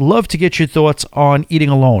 Would love to get your thoughts on eating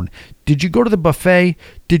alone. Did you go to the buffet?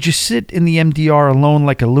 Did you sit in the MDR alone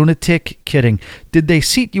like a lunatic? Kidding. Did they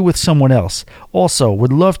seat you with someone else? Also,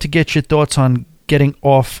 would love to get your thoughts on getting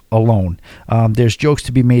off alone. There's jokes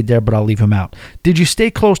to be made there, but I'll leave them out. Did you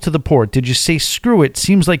stay close to the port? Did you say, screw it,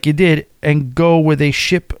 seems like you did, and go with a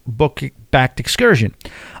ship-backed excursion?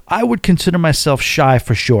 I would consider myself shy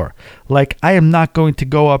for sure. Like, I am not going to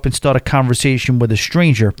go up and start a conversation with a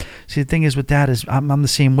stranger. See, the thing is with that is I'm the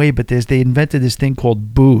same way, but they invented this thing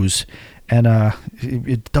called booze. And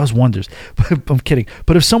it does wonders. I'm kidding.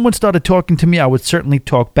 But if someone started talking to me, I would certainly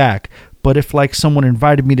talk back. But if someone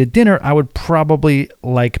invited me to dinner, I would probably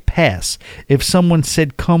pass. If someone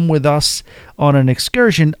said come with us on an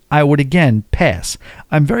excursion, I would again pass.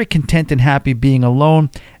 I'm very content and happy being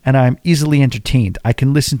alone, and I'm easily entertained. I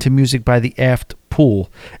can listen to music by the aft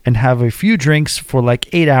pool and have a few drinks for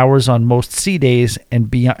like 8 hours on most sea days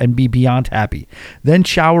and be beyond happy. Then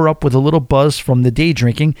shower up with a little buzz from the day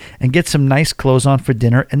drinking and get some nice clothes on for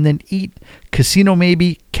dinner and then eat. Casino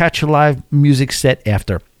maybe, catch a live music set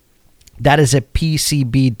after. That is a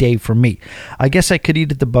PCB day for me. I guess I could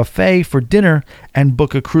eat at the buffet for dinner and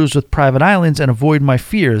book a cruise with private islands and avoid my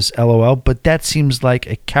fears, LOL, but that seems like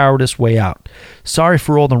a cowardice way out. Sorry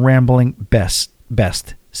for all the rambling. Best.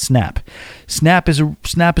 Snap. Snap is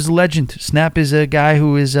a legend. Snap is a guy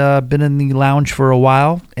who has been in the lounge for a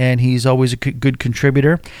while, and he's always a good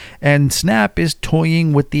contributor. And Snap is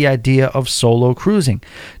toying with the idea of solo cruising.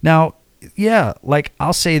 Now, yeah, like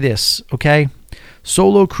I'll say this, okay?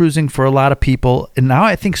 Solo cruising for a lot of people, and now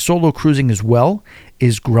I think solo cruising as well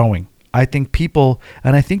is growing. I think people,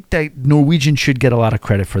 and I think that Norwegian should get a lot of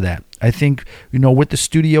credit for that. I think, with the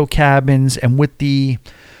studio cabins and with the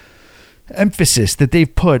emphasis that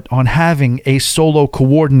they've put on having a solo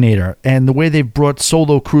coordinator and the way they've brought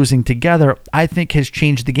solo cruising together, I think has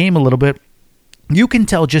changed the game a little bit. You can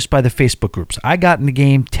tell just by the Facebook groups. I got in the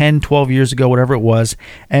game 10, 12 years ago, whatever it was.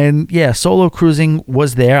 And yeah, solo cruising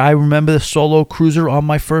was there. I remember the solo cruiser on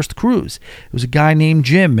my first cruise. It was a guy named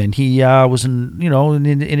Jim, and he was in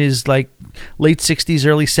his like late 60s,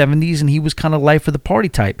 early 70s, and he was kind of life of the party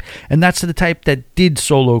type. And that's the type that did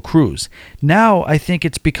solo cruise. Now I think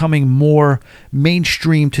it's becoming more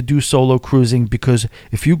mainstream to do solo cruising because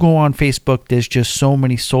if you go on Facebook, there's just so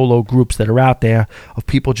many solo groups that are out there of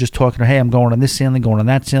people just talking, hey, I'm going on this sailing, going on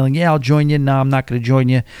that sailing. Yeah, I'll join you. No, I'm not going to join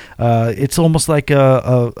you. It's almost like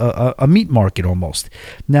a meat market almost.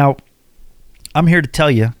 Now, I'm here to tell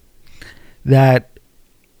you that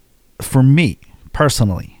for me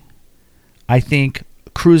personally, I think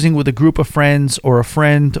cruising with a group of friends or a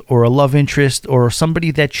friend or a love interest or somebody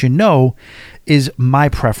that you know is my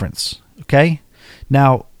preference. Okay?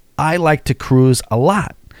 Now, I like to cruise a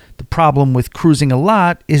lot. The problem with cruising a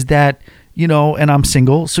lot is that and I'm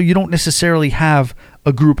single, so you don't necessarily have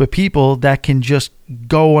a group of people that can just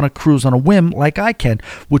go on a cruise on a whim like I can,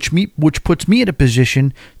 which puts me in a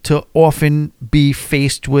position to often be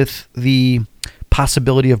faced with the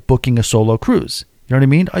possibility of booking a solo cruise. You know what I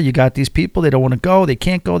mean? Oh, you got these people, they don't want to go, they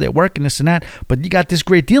can't go, they're working this and that, but you got this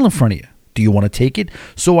great deal in front of you. Do you want to take it?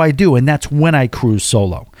 So I do, and that's when I cruise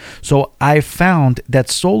solo. So I found that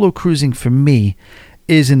solo cruising for me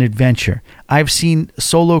is an adventure. I've seen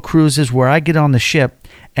solo cruises where I get on the ship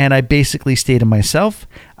and I basically stay to myself.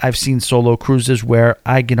 I've seen solo cruises where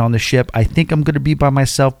I get on the ship, I think I'm going to be by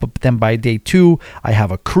myself, but then by day 2, I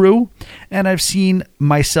have a crew. And I've seen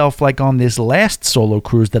myself, like on this last solo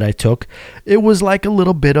cruise that I took, it was like a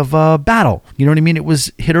little bit of a battle. You know what I mean? It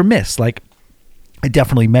was hit or miss. Like, I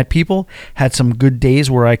definitely met people, had some good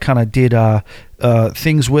days where I kind of did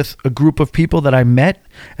things with a group of people that I met.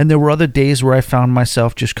 And there were other days where I found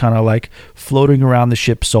myself just kind of like floating around the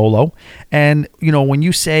ship solo. And, when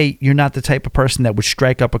you say you're not the type of person that would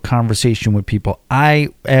strike up a conversation with people, I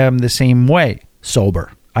am the same way,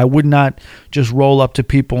 sober. I would not just roll up to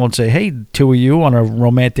people and say, hey, two of you on a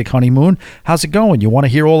romantic honeymoon, how's it going? You want to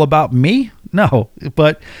hear all about me? No.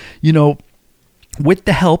 But, with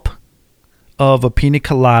the help of a pina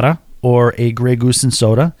colada or a Grey Goose and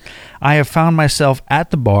soda, I have found myself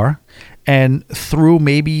at the bar, and through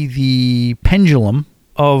maybe the pendulum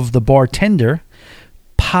of the bartender,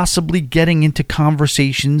 possibly getting into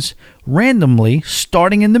conversations randomly,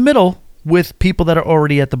 starting in the middle with people that are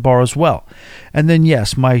already at the bar as well. And then,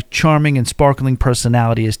 yes, my charming and sparkling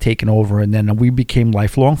personality has taken over, and then we became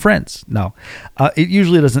lifelong friends. No, it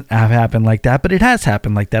usually doesn't happen like that, but it has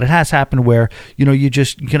happened like that. It has happened where,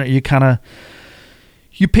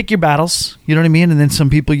 you pick your battles, you know what I mean? And then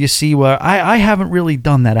some people you see where I haven't really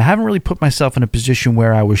done that. I haven't really put myself in a position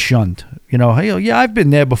where I was shunned. Hey, yeah, I've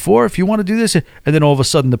been there before. If you want to do this, and then all of a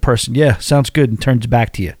sudden the person, yeah, sounds good, and turns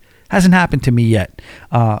back to you. Hasn't happened to me yet.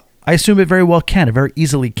 I assume it very well can. It very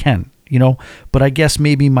easily can, but I guess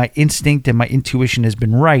maybe my instinct and my intuition has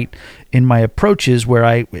been right in my approaches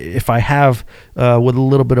where if I have, with a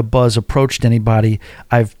little bit of buzz, approached anybody,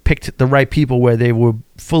 I've picked the right people where they were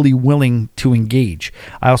fully willing to engage.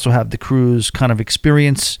 I also have the cruise kind of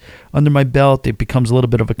experience under my belt. It becomes a little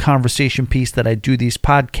bit of a conversation piece that I do these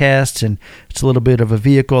podcasts, and it's a little bit of a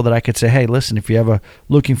vehicle that I could say, hey, listen, if you're ever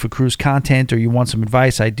looking for cruise content or you want some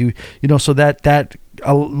advice, I do, so that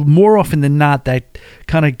more often than not, that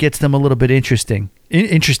kind of gets them a little bit interested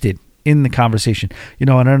in the conversation. And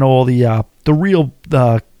I know all the real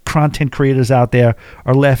content creators out there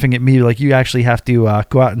are laughing at me, like, you actually have to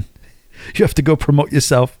go out and you have to go promote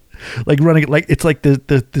yourself, like running it like it's like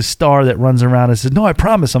the star that runs around and says, no, I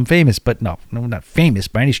promise I'm famous. But no, I'm not famous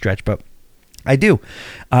by any stretch, but I do.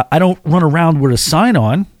 I don't run around with a sign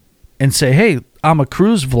on and say, hey, I'm a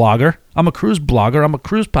cruise vlogger. I'm a cruise blogger. I'm a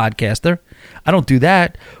cruise podcaster. I don't do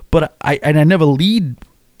that. But I never lead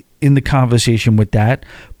in the conversation with that.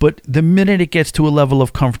 But the minute it gets to a level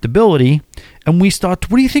of comfortability and we start,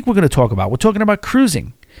 what do you think we're going to talk about? We're talking about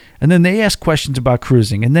cruising. And then they ask questions about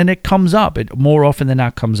cruising. And then it comes up. It more often than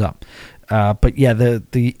not comes up. But yeah,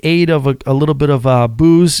 the aid of a little bit of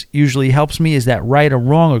booze usually helps me. Is that right or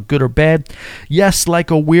wrong or good or bad? Yes,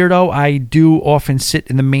 like a weirdo, I do often sit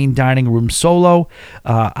in the main dining room solo.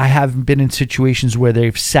 I have been in situations where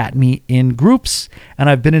they've sat me in groups, and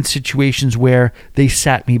I've been in situations where they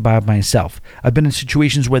sat me by myself. I've been in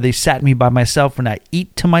situations where they sat me by myself and I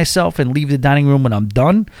eat to myself and leave the dining room when I'm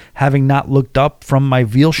done, having not looked up from my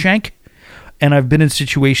veal shank. And I've been in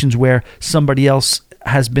situations where somebody else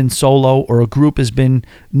has been solo or a group has been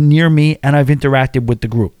near me and I've interacted with the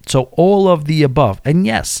group. So all of the above. And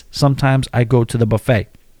yes, sometimes I go to the buffet.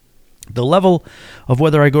 The level of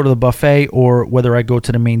whether I go to the buffet or whether I go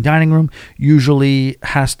to the main dining room usually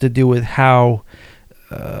has to do with how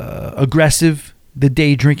aggressive the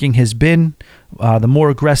day drinking has been. The more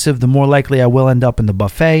aggressive, the more likely I will end up in the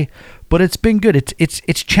buffet. But it's been good.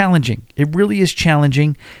 It's challenging. It really is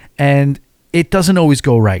challenging, and it doesn't always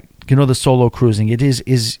go right. The solo cruising,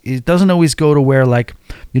 it doesn't always go to where, like,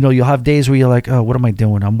 you'll have days where you're like, oh, what am I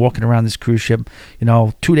doing? I'm walking around this cruise ship.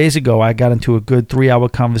 2 days ago, I got into a good 3-hour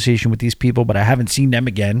conversation with these people, but I haven't seen them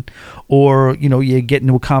again. Or, you get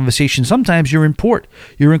into a conversation. Sometimes you're in port,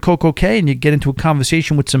 you're in Coco Cay, and you get into a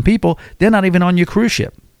conversation with some people. They're not even on your cruise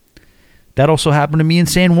ship. That also happened to me in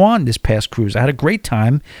San Juan this past cruise. I had a great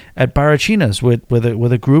time at Barrachinas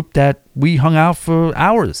with a group that we hung out for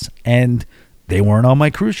hours, and they weren't on my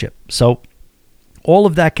cruise ship. So all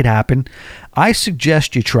of that could happen. I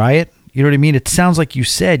suggest you try it. You know what I mean? It sounds like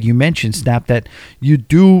you mentioned, Snap, that you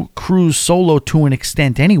do cruise solo to an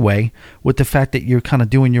extent anyway, with the fact that you're kind of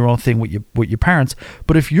doing your own thing with your parents.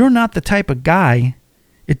 But if you're not the type of guy,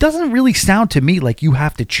 it doesn't really sound to me like you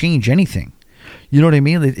have to change anything. You know what I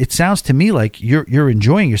mean? It sounds to me like you're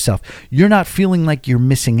enjoying yourself. You're not feeling like you're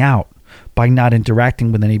missing out by not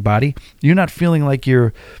interacting with anybody. You're not feeling like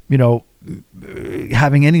you're,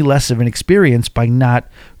 having any less of an experience by not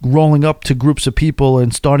rolling up to groups of people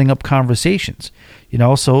and starting up conversations.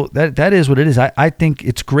 So that is what it is. I think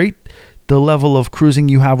it's great, the level of cruising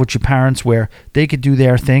you have with your parents where they could do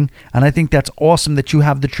their thing. And I think that's awesome that you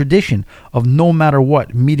have the tradition of, no matter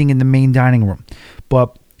what, meeting in the main dining room.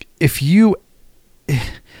 But if you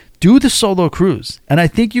do the solo cruise, and I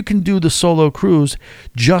think you can do the solo cruise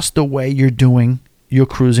just the way you're doing your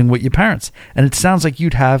cruising with your parents, and it sounds like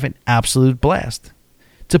you'd have an absolute blast.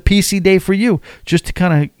 It's a PC day for you, just to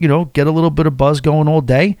kind of, get a little bit of buzz going all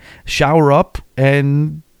day, shower up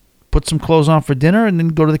and put some clothes on for dinner, and then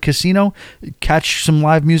go to the casino, catch some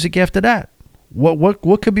live music after that.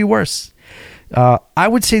 What could be worse? I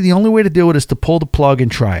would say the only way to do it is to pull the plug and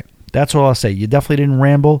try it. That's all I'll say. You definitely didn't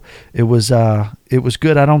ramble. It was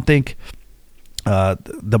good. I don't think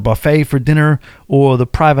the buffet for dinner or the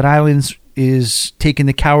private islands is taking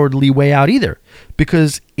the cowardly way out either,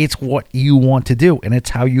 because it's what you want to do and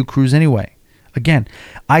it's how you cruise anyway. Again,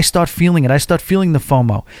 I start feeling it. I start feeling the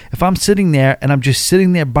FOMO. If I'm sitting there and I'm just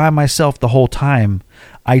sitting there by myself the whole time,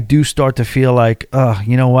 I do start to feel like,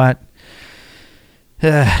 you know what?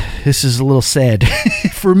 This is a little sad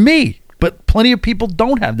for me. But plenty of people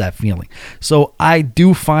don't have that feeling. So I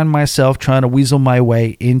do find myself trying to weasel my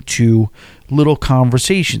way into little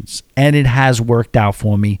conversations, and it has worked out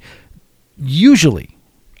for me. Usually,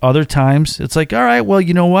 other times, it's like, all right, well,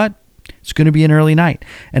 you know what? It's going to be an early night.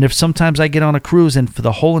 And if sometimes I get on a cruise and for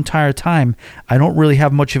the whole entire time, I don't really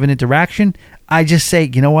have much of an interaction, I just say,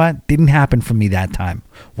 you know what? Didn't happen for me that time.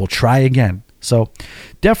 We'll try again. So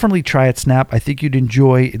definitely try it, Snap. I think you'd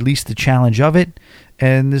enjoy at least the challenge of it.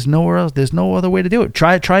 And there's nowhere else. There's no other way to do it.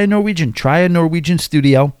 Try a Norwegian. Try a Norwegian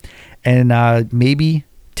studio, and maybe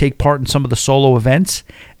take part in some of the solo events.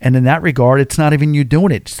 And in that regard, it's not even you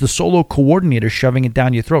doing it. It's the solo coordinator shoving it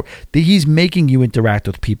down your throat. He's making you interact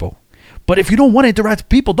with people. But if you don't want to interact with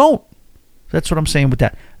people, don't. That's what I'm saying with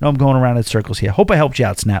that. No, I'm going around in circles here. Hope I helped you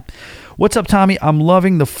out, Snap. What's up, Tommy? I'm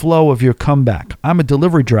loving the flow of your comeback. I'm a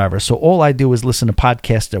delivery driver, so all I do is listen to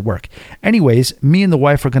podcasts at work. Anyways, me and the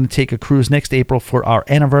wife are going to take a cruise next April for our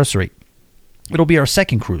anniversary. It'll be our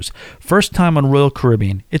second cruise. First time on Royal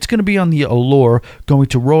Caribbean. It's going to be on the Allure, going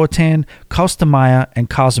to Roatan, Costa Maya, and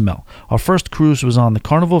Cozumel. Our first cruise was on the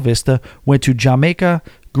Carnival Vista, went to Jamaica,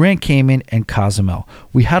 Grand Cayman, and Cozumel.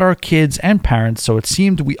 We had our kids and parents, so it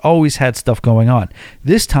seemed we always had stuff going on.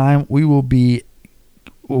 This time we will be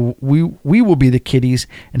the kiddies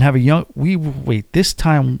and have a young. This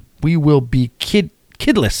time We will be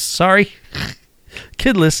kidless. Sorry.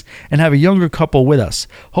 Kidless, and have a younger couple with us.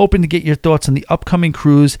 Hoping to get your thoughts on the upcoming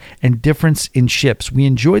cruise and difference in ships. We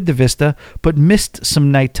enjoyed the Vista, but missed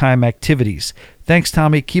some nighttime activities. Thanks,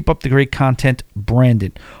 Tommy. Keep up the great content,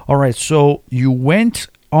 Brandon. All right, so you went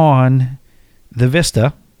on the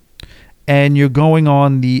Vista, and you're going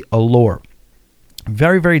on the Allure.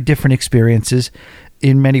 Very, very different experiences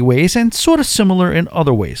in many ways, and sort of similar in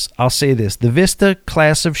other ways. I'll say this. The Vista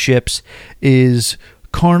class of ships is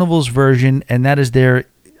Carnival's version, and that is their,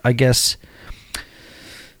 I guess,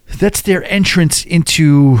 that's their entrance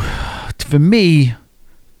into, for me,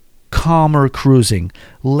 calmer cruising.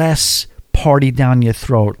 Less party down your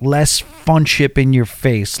throat, less fun ship in your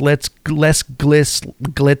face, less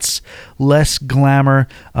glitz, less glamour,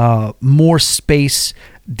 more space,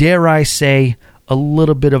 dare I say, a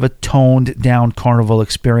little bit of a toned down Carnival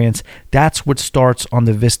experience. That's what starts on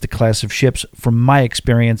the Vista class of ships from my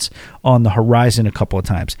experience on the Horizon a couple of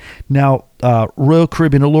times. Now, Royal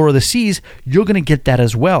Caribbean Allure of the Seas, you're going to get that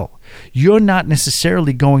as well. You're not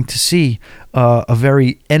necessarily going to see a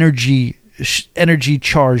very energy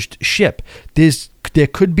charged ship. There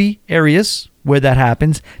could be areas where that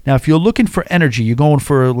happens. Now, if you're looking for energy, you're going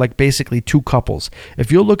for like basically two couples.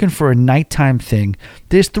 If you're looking for a nighttime thing,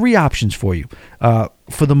 there's three options for you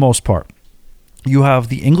for the most part. You have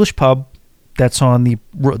the English pub that's in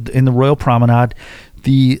the Royal Promenade.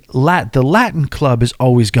 The Latin Club is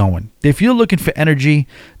always going. If you're looking for energy,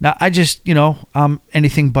 now I'm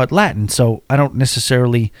anything but Latin, so I don't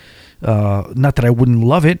necessarily, not that I wouldn't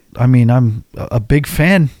love it. I mean, I'm a big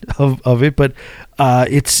fan of it, but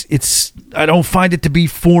it's I don't find it to be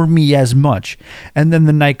for me as much. And then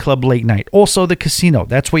the nightclub late night. Also the casino.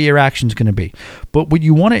 That's where your action's going to be. But what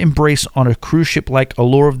you want to embrace on a cruise ship like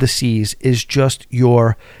Allure of the Seas is just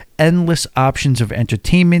your endless options of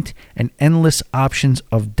entertainment and endless options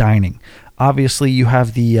of dining. Obviously, you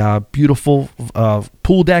have the beautiful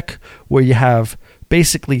pool deck where you have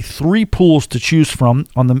basically three pools to choose from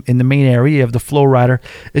in the main area. You have the Flow Rider.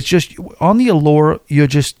 It's just on the Allure,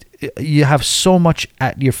 you have so much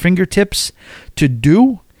at your fingertips to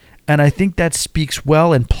do, and I think that speaks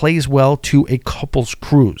well and plays well to a couple's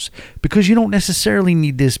cruise because you don't necessarily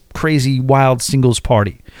need this crazy wild singles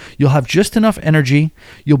party. You'll have just enough energy.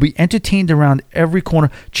 You'll be entertained around every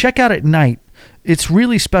corner. Check out at night. It's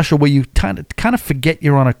really special where you kind of forget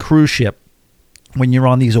you're on a cruise ship when you're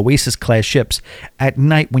on these Oasis class ships at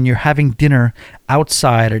night when you're having dinner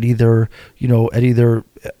outside at either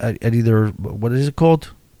what is it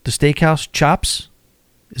called? The steakhouse, Chops?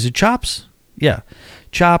 Is it Chops? Yeah.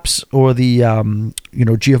 Chops, or the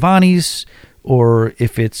Giovanni's, or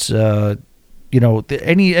if it's any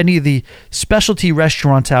of the specialty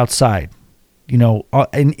restaurants outside,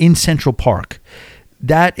 in Central Park.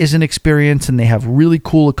 That is an experience, and they have really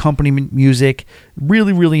cool accompaniment music.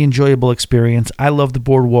 Really, really enjoyable experience. I love the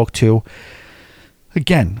boardwalk too.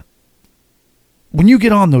 Again, when you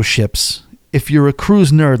get on those ships, if you're a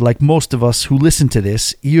cruise nerd like most of us who listen to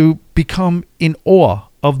this, you become in awe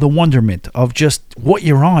of the wonderment of just what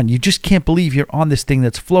you're on. You just can't believe you're on this thing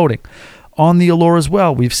that's floating. On the Allure as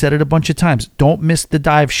well, we've said it a bunch of times, don't miss the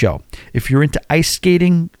dive show. If you're into ice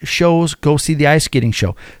skating shows, go see the ice skating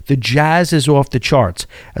show. The jazz is off the charts,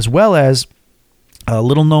 as well as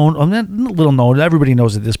little known, everybody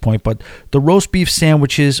knows at this point, but the roast beef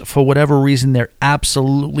sandwiches, for whatever reason, they're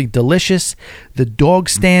absolutely delicious. The dog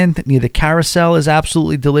stand near the carousel is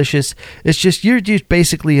absolutely delicious. It's just, you're just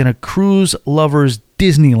basically in a cruise lover's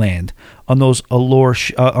Disneyland on those Allure,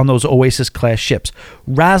 on those Oasis class ships.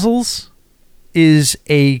 Razzles is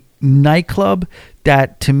a nightclub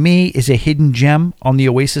that to me is a hidden gem on the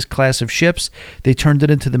Oasis class of ships. They turned it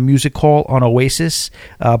into the music hall on Oasis,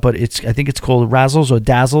 but I think it's called Razzles or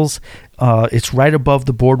Dazzles. It's right above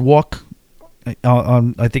the boardwalk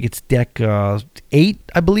on I think it's deck 8,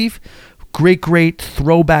 I believe. Great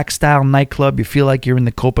throwback style nightclub. You feel like you're in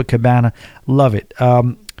the Copacabana. Love it.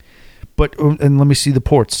 But and let me see the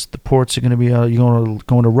ports. The ports are going to be you're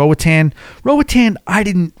going to Roatan. Roatan, I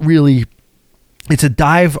didn't really. It's a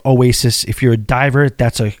dive oasis. If you're a diver,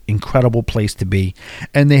 that's an incredible place to be.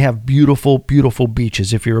 And they have beautiful, beautiful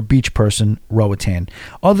beaches. If you're a beach person, Roatan.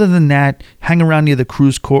 Other than that, hang around near the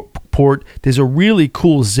cruise port. There's a really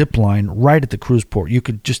cool zip line right at the cruise port. You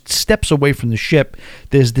could just steps away from the ship.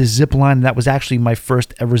 There's this zip line. That was actually my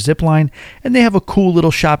first ever zip line. And they have a cool little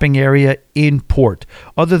shopping area in port.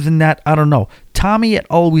 Other than that, I don't know. Tommy at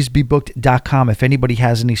alwaysbebooked.com if anybody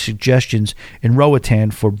has any suggestions in Roatan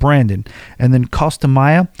for Brandon. And then Costa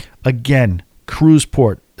Maya, again, cruise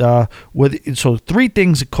port. So 3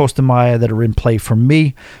 things at Costa Maya that are in play for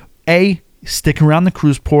me. A, Stick around the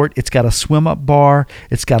cruise port. It's got a swim up bar.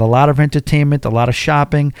 It's got a lot of entertainment, a lot of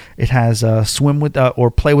shopping. It has a swim with or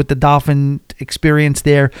play with the dolphin experience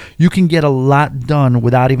there. You can get a lot done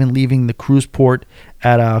without even leaving the cruise port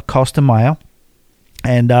at Costa Maya.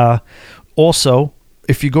 And also,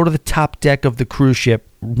 if you go to the top deck of the cruise ship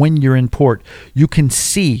when you're in port, you can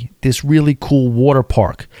see this really cool water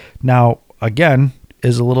park. Now, again,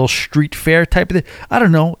 is a little street fair type of thing. I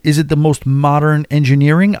don't know. Is it the most modern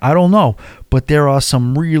engineering? I don't know. But there are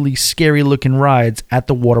some really scary looking rides at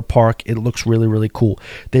the water park. It looks really, really cool.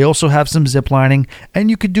 They also have some zip lining, and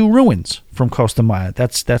you could do ruins from Costa Maya.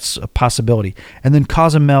 That's a possibility. And then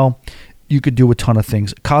Cozumel, you could do a ton of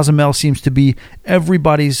things. Cozumel seems to be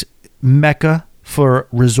everybody's mecca for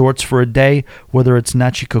resorts for a day, whether it's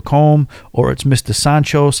Nachicocom or it's Mr.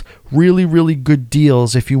 Sancho's. Really, really good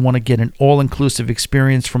deals if you want to get an all-inclusive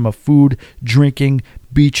experience from a food, drinking,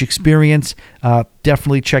 beach experience.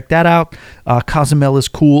 Definitely check that out. Cozumel is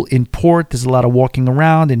cool in port. There's a lot of walking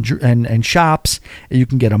around and shops. You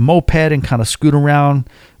can get a moped and kind of scoot around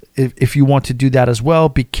if you want to do that as well.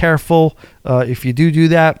 Be careful if you do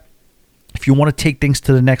that. If you want to take things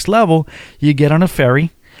to the next level, you get on a ferry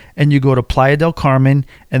and you go to Playa del Carmen,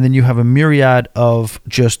 and then you have a myriad of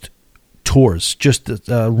just tours, just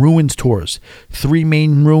ruins tours. 3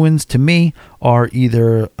 main ruins to me are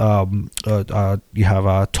either you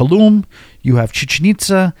have Tulum, you have Chichen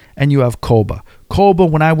Itza, and you have Coba. Coba,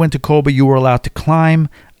 when I went to Coba, you were allowed to climb.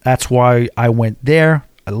 That's why I went there.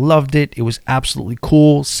 I loved it. It was absolutely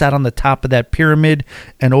cool. Sat on the top of that pyramid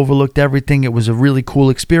and overlooked everything. It was a really cool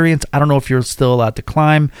experience. I don't know if you're still allowed to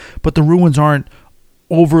climb, but the ruins aren't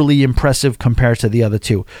overly impressive compared to the other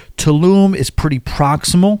two. Tulum is pretty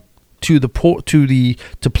proximal to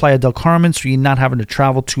Playa del Carmen, so you're not having to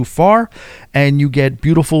travel too far, and you get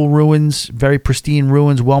beautiful ruins, very pristine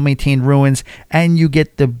ruins, well-maintained ruins, and you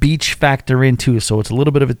get the beach factor in too, so it's a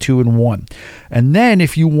little bit of a 2-in-1. And then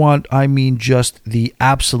if you want, just the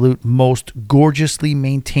absolute most gorgeously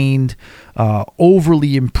maintained,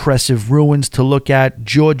 overly impressive ruins to look at,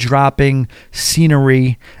 jaw-dropping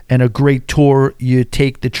scenery, and a great tour, you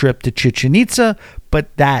take the trip to Chichen Itza,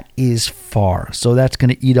 but that is far. So that's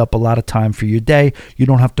going to eat up a lot of time for your day. You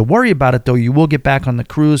don't have to worry about it, though. You will get back on the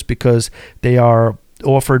cruise because they are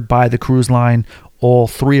offered by the cruise line. All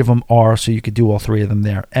 3 of them are, so you could do all 3 of them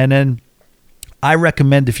there. And then I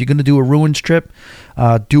recommend, if you're going to do a ruins trip,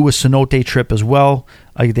 do a cenote trip as well.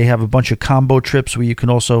 They have a bunch of combo trips where you can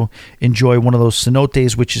also enjoy one of those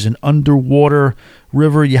cenotes, which is an underwater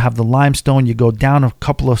river. You have the limestone. You go down a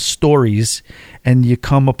couple of stories, and you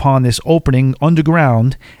come upon this opening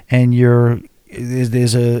underground, and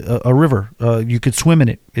there's a river. You could swim in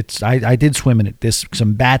it. I did swim in it. There's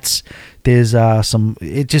some bats. There's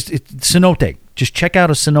it's cenote. Just check out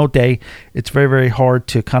a cenote. It's very, very hard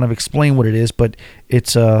to kind of explain what it is, but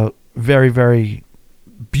it's a very, very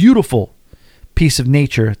beautiful piece of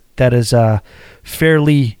nature that is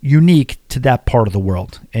fairly unique to that part of the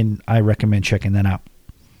world, and I recommend checking that out.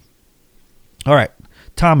 All right,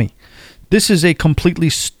 Tommy, this is a completely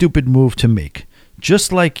stupid move to make.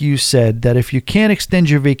 Just like you said that if you can't extend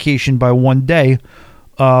your vacation by 1 day,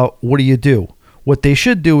 what do? What they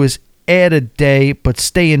should do is add a day but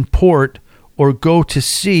stay in port, or go to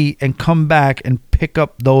sea and come back and pick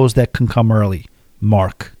up those that can come early.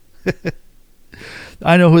 Mark.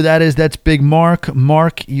 I know who that is. That's Big Mark.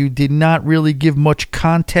 Mark, you did not really give much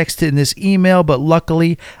context in this email, but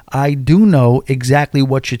luckily I do know exactly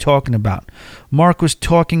what you're talking about. Mark was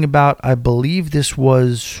talking about, I believe this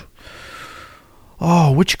was,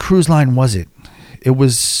 which cruise line was it? It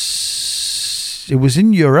was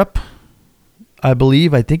in Europe, I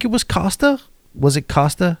believe. I think it was Costa. Was it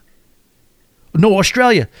Costa? No,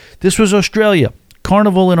 Australia. This was Australia.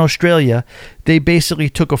 Carnival in Australia. They basically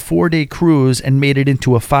took a 4-day cruise and made it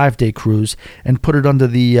into a 5-day cruise and put it under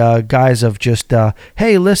the guise of just,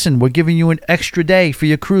 hey, listen, we're giving you an extra day for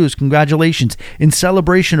your cruise. Congratulations. In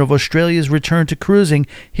celebration of Australia's return to cruising,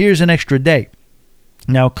 here's an extra day.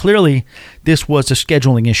 Now, clearly, this was a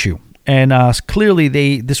scheduling issue. And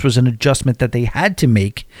clearly, this was an adjustment that they had to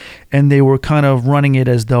make, and they were kind of running it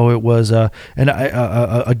as though it was a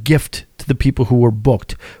gift to the people who were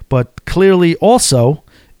booked. But clearly, also,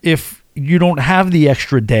 if you don't have the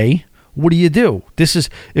extra day, what do? This is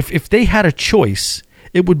if they had a choice,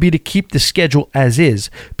 it would be to keep the schedule as is,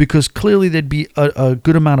 because clearly there'd be a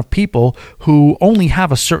good amount of people who only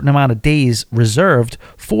have a certain amount of days reserved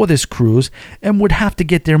for this cruise and would have to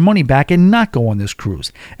get their money back and not go on this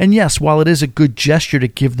cruise. And yes, while it is a good gesture to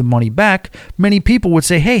give the money back, many people would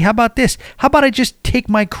say, hey, how about this? How about I just take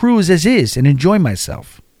my cruise as is and enjoy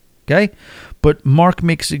myself? Okay? But Mark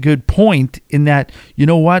makes a good point in that, you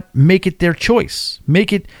know what? Make it their choice.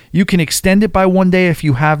 You can extend it by 1 day if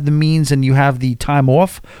you have the means and you have the time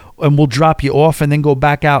off, and we'll drop you off and then go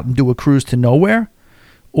back out and do a cruise to nowhere,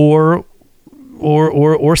 or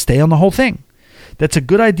stay on the whole thing. That's a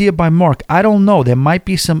good idea by Mark. I don't know. There might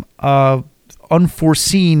be some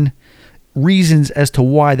unforeseen reasons as to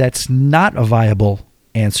why that's not a viable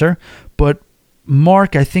answer, but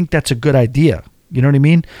Mark, I think that's a good idea. You know what I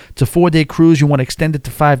mean? It's a 4-day cruise. You want to extend it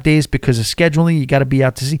to 5 days because of scheduling. You got to be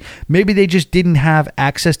out to sea. Maybe they just didn't have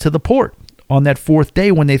access to the port on that 4th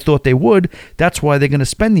day when they thought they would. That's why they're going to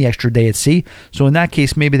spend the extra day at sea. So in that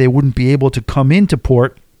case, maybe they wouldn't be able to come into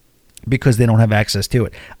port because they don't have access to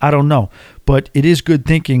it. I don't know. But it is good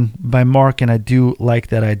thinking by Mark, and I do like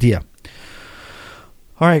that idea.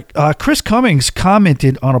 All right. Chris Cummings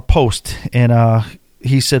commented on a post, and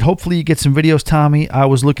he said, hopefully you get some videos, Tommy. I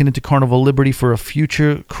was looking into Carnival Liberty for a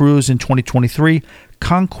future cruise in 2023.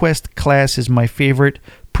 Conquest class is my favorite.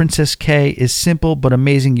 Princess K is simple but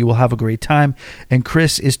amazing. You will have a great time. And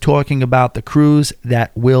Chris is talking about the cruise that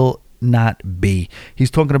will not be. He's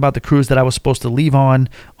talking about the cruise that I was supposed to leave on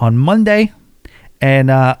Monday.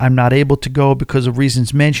 And I'm not able to go because of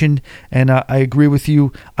reasons mentioned. And I agree with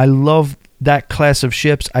you. I love that class of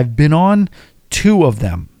ships. I've been on 2 of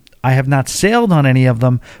them. I have not sailed on any of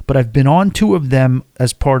them, but I've been on 2 of them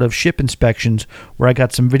as part of ship inspections where I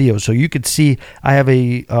got some videos. So you could see I have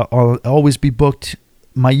I'll always be booked.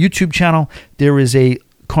 My YouTube channel, there is a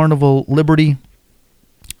Carnival Liberty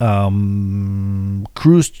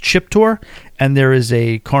cruise ship tour, and there is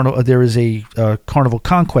a Carnival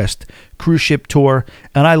Conquest cruise ship tour,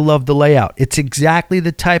 and I love the layout. It's exactly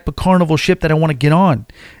the type of Carnival ship that I want to get on.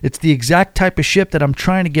 It's the exact type of ship that I'm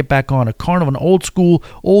trying to get back on, a Carnival, an old school,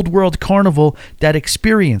 old world Carnival, that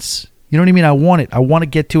experience. You know what I mean? I want it. I want to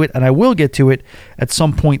get to it, and I will get to it at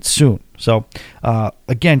some point soon. So,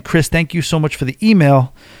 again, Chris, thank you so much for the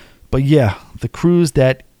email. But yeah, the cruise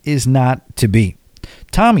that is not to be.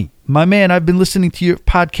 Tommy, my man, I've been listening to your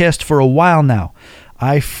podcast for a while now.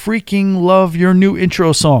 I freaking love your new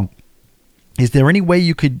intro song. Is there any way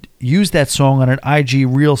you could use that song on an IG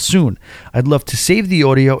reel soon? I'd love to save the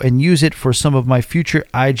audio and use it for some of my future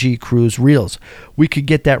IG cruise reels. We could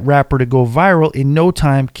get that rapper to go viral in no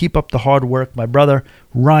time. Keep up the hard work, my brother,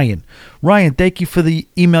 Ryan. Ryan, thank you for the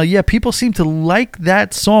email. Yeah, people seem to like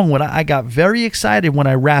that song. I got very excited when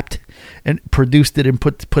I rapped and produced it and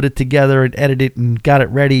put it together and edited it and got it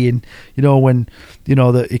ready. And, when,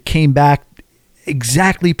 it came back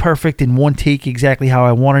exactly perfect in one take, exactly how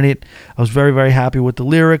I wanted it. I was very, very happy with the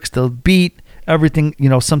lyrics, the beat, everything.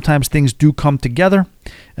 Sometimes things do come together.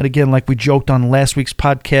 And again, like we joked on last week's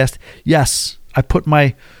podcast, yes, I put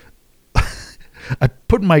my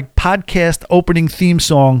podcast opening theme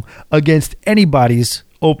song against anybody's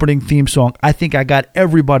opening theme song. I think I got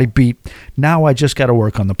everybody beat. Now I just got to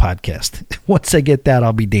work on the podcast. Once I get that,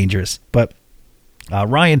 I'll be dangerous. But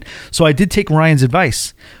Ryan, so I did take Ryan's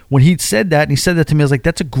advice. When he said that, and he said that to me, I was like,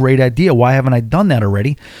 that's a great idea. Why haven't I done that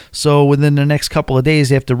already? So within the next couple of days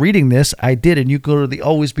after reading this, I did. And you go to the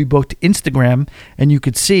Always Be Booked Instagram, and you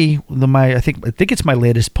could see I think it's my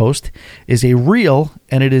latest post, is a reel,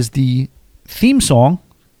 and it is the theme song.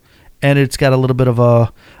 And it's got a little bit of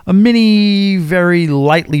a mini, very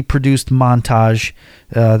lightly produced montage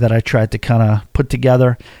that I tried to kind of put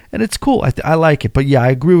together. And it's cool. I like it. But yeah, I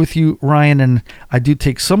agree with you, Ryan. And I do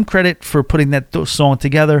take some credit for putting that song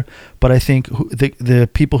together. But I think the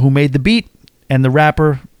people who made the beat and the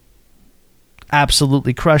rapper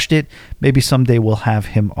absolutely crushed it. Maybe someday we'll have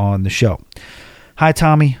him on the show. Hi,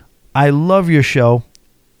 Tommy. I love your show.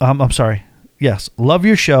 I'm sorry. Yes, love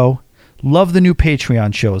your show. Love the new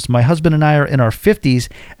Patreon shows. My husband and I are in our 50s,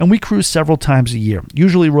 and we cruise several times a year,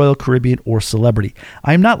 usually Royal Caribbean or Celebrity.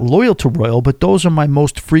 I am not loyal to Royal, but those are my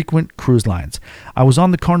most frequent cruise lines. I was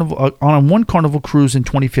on one Carnival cruise in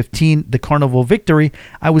 2015, the Carnival Victory.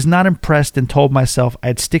 I was not impressed and told myself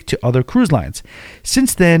I'd stick to other cruise lines.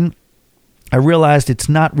 Since then, I realized it's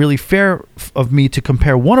not really fair of me to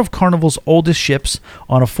compare one of Carnival's oldest ships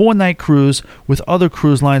on a 4-night cruise with other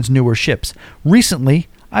cruise lines' newer ships. Recently,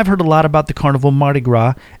 I've heard a lot about the Carnival Mardi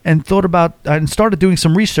Gras and started doing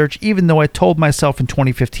some research, even though I told myself in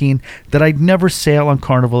 2015 that I'd never sail on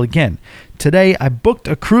Carnival again. Today, I booked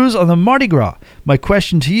a cruise on the Mardi Gras. My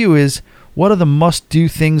question to you is, what are the must-do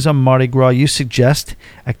things on Mardi Gras you suggest?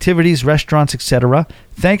 Activities, restaurants, etc.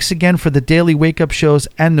 Thanks again for the daily wake-up shows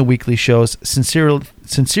and the weekly shows.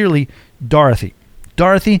 Sincerely, Dorothy.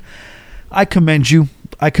 Dorothy, I commend you.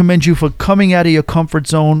 I commend you for coming out of your comfort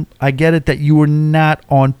zone. I get it that you were not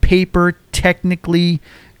on paper technically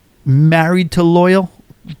married to Royal,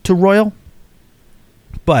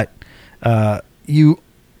 but you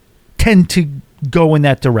tend to go in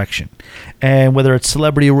that direction. And whether it's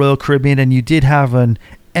Celebrity or Royal Caribbean, and you did have an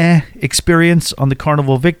experience on the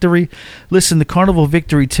Carnival Victory. Listen, the Carnival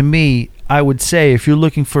Victory, to me, I would say, if you're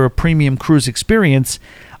looking for a premium cruise experience,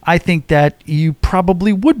 I think that you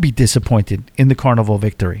probably would be disappointed in the Carnival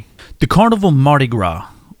Victory. The Carnival Mardi Gras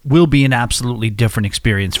will be an absolutely different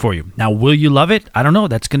experience for you. Now, will you love it? I don't know.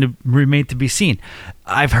 That's going to remain to be seen.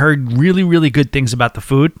 I've heard really, really good things about the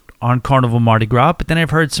food on Carnival Mardi Gras, but then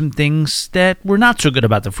I've heard some things that were not so good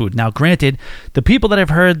about the food. Now, granted, the people that I've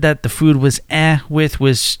heard that the food was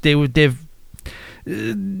they've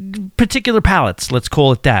particular palates, let's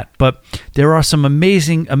call it that. But there are some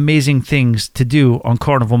amazing, amazing things to do on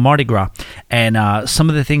Carnival Mardi Gras, and some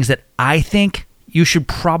of the things that I think you should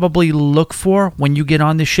probably look for when you get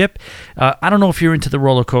on the ship. I don't know if you're into the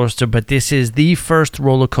roller coaster, but this is the first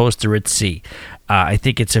roller coaster at sea. I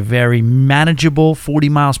think it's a very manageable 40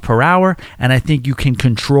 miles per hour, and I think you can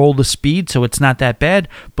control the speed, so it's not that bad.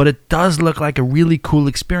 But it does look like a really cool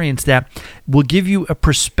experience that will give you a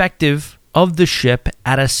perspective of the ship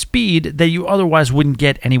at a speed that you otherwise wouldn't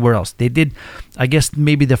get anywhere else. They did, I guess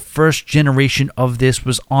maybe the first generation of this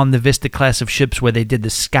was on the Vista class of ships where they did the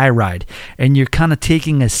Sky Ride, and you're kind of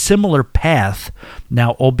taking a similar path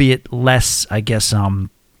now, albeit less, I guess,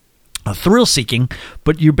 thrill-seeking,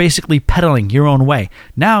 but you're basically pedaling your own way.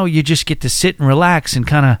 Now you just get to sit and relax and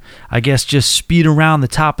kind of, I guess, just speed around the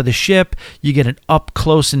top of the ship. You get an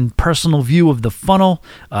up-close and personal view of the funnel,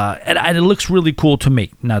 and it looks really cool to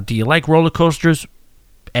me. Now, do you like roller coasters?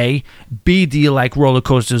 A. B, do you like roller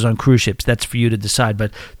coasters on cruise ships? That's for you to decide,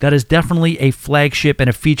 but that is definitely a flagship and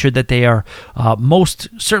a feature that they are most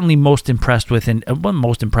impressed with, and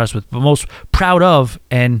most proud of,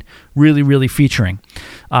 and really, really featuring.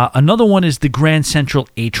 Another one is the Grand Central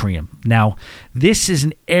Atrium. Now, this is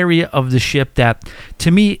an area of the ship that,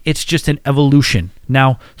 to me, it's just an evolution.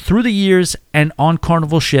 Now, through the years and on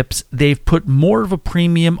Carnival ships, they've put more of a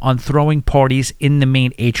premium on throwing parties in the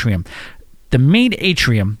main atrium. The main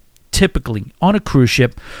atrium, typically on a cruise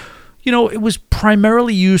ship, it was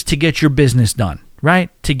primarily used to get your business done, right?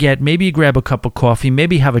 To get, maybe you grab a cup of coffee,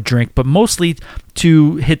 maybe have a drink, but mostly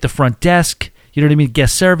to hit the front desk, you know what I mean,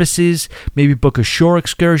 guest services, maybe book a shore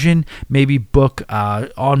excursion, maybe book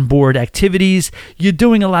onboard activities. You're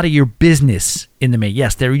doing a lot of your business in the main.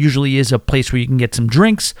 Yes, there usually is a place where you can get some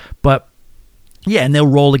drinks, but yeah, and they'll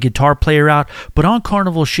roll a guitar player out. But on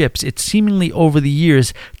Carnival ships, it's seemingly over the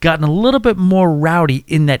years gotten a little bit more rowdy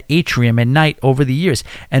in that atrium at night over the years.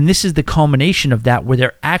 And this is the culmination of that, where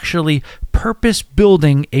they're actually purpose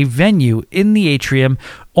building a venue in the atrium,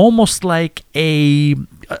 almost like a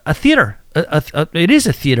theater. It is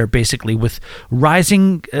a theater, basically, with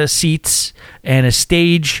rising seats and a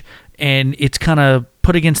stage, and it's kind of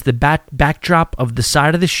put against the backdrop of the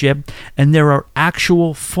side of the ship, and there are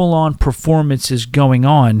actual full-on performances going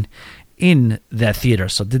on in that theater.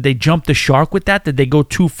 So did they jump the shark with that? Did they go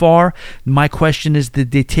too far? My question is, did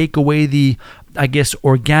they take away the, I guess,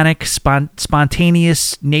 organic,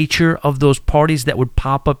 spontaneous nature of those parties that would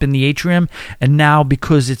pop up in the atrium, and now,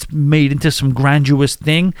 because it's made into some grandiose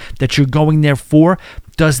thing that you're going there for,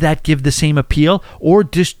 does that give the same appeal, or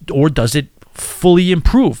does it fully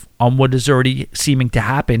improve on what is already seeming to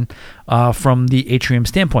happen from the atrium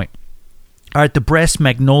standpoint? All right, the Brass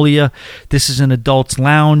Magnolia. This is an adults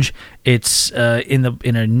lounge. It's in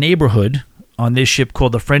a neighborhood on this ship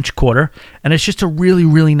called the French Quarter, and it's just a really,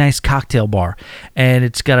 really nice cocktail bar, and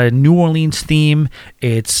it's got a New Orleans theme.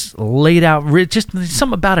 It's laid out, just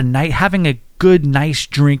something about a night, having a good, nice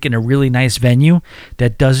drink in a really nice venue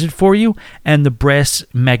that does it for you, and the Brass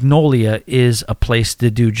Magnolia is a place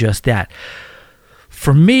to do just that.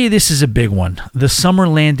 For me, this is a big one. The Summer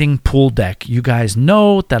Landing pool deck. You guys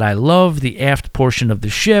know that I love the aft portion of the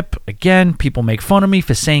ship. Again, people make fun of me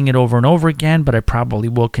for saying it over and over again, but I probably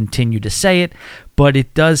will continue to say it. But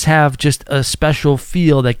it does have just a special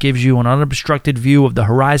feel that gives you an unobstructed view of the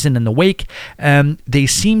horizon and the wake. They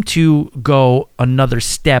seem to go another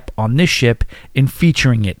step on this ship in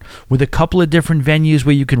featuring it with a couple of different venues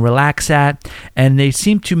where you can relax at, and they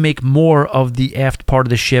seem to make more of the aft part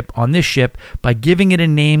of the ship on this ship by giving it a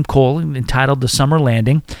name entitled the Summer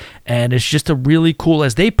Landing. And it's just a really cool,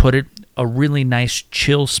 as they put it, a really nice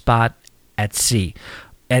chill spot at sea.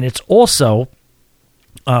 And it's also,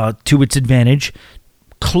 to its advantage,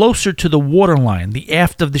 closer to the waterline. The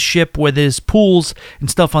aft of the ship, where there's pools and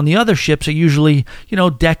stuff on the other ships, are usually,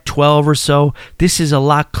 deck 12 or so. This is a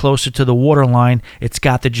lot closer to the waterline. It's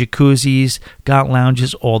got the jacuzzis, got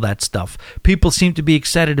lounges, all that stuff. People seem to be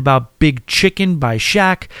excited about Big Chicken by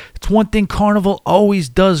Shaq. It's one thing Carnival always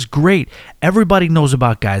does great. Everybody knows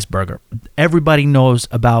about Guy's Burger. Everybody knows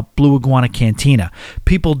about Blue Iguana Cantina.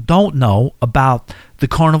 People don't know about the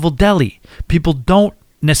Carnival Deli. People don't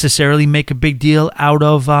necessarily make a big deal out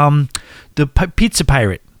of the Pizza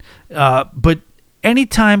Pirate. But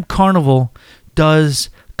anytime Carnival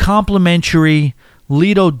does complimentary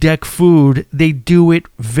Lido Deck food, they do it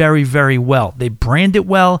very, very well. They brand it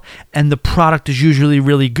well, and the product is usually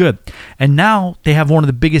really good. And now they have one of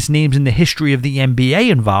the biggest names in the history of the NBA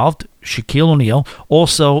involved, Shaquille O'Neal,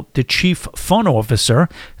 also the chief fun officer,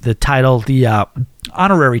 the title, the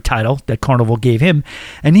honorary title that Carnival gave him.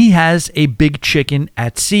 And he has a Big Chicken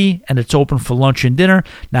at sea, and it's open for lunch and dinner.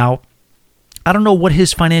 Now, I don't know what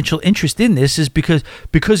his financial interest in this is, because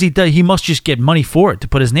he must just get money for it to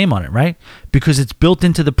put his name on it, right? Because it's built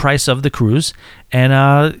into the price of the cruise,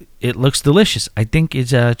 and it looks delicious. I think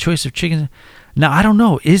it's a choice of chicken. Now, I don't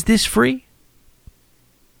know. Is this free?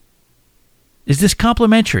 Is this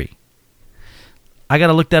complimentary? I got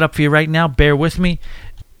to look that up for you right now. Bear with me.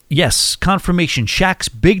 Yes, confirmation. Shaq's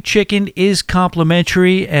Big Chicken is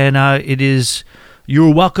complimentary, and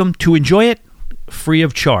you're welcome to enjoy it. Free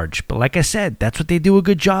of charge. But like I said, that's what they do a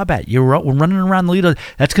good job at. We're running around the Lido.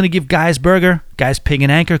 That's going to give Guy's Burger, Guy's Pig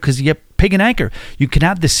and Anchor, because you get Pig and Anchor. You can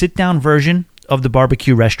have the sit-down version of the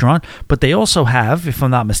barbecue restaurant, but they also have, if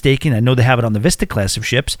I'm not mistaken, I know they have it on the Vista class of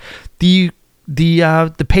ships, the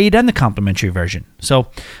paid and the complimentary version. So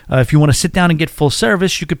if you want to sit down and get full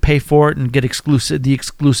service, you could pay for it and get the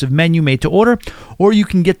exclusive menu made to order, or you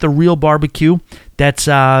can get the real barbecue that's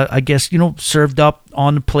served up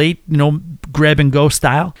on the plate, grab and go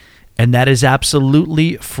style, and that is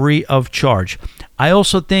absolutely free of charge. I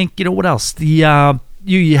also think, what else? You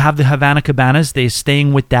have the Havana Cabanas. They're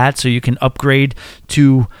staying with that, so you can upgrade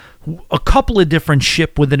to a couple of different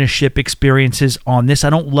ship within a ship experiences on this. I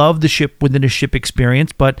don't love the ship within a ship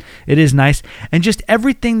experience, but it is nice. And just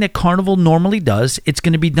everything that Carnival normally does, it's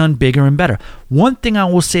going to be done bigger and better. One thing I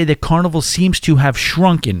will say that Carnival seems to have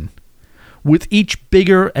shrunken with each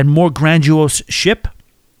bigger and more grandiose ship,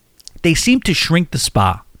 they seem to shrink the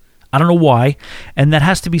spa. I don't know why, and that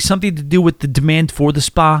has to be something to do with the demand for the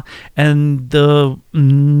spa and the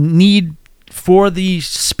need for the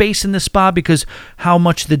space in the spa, because how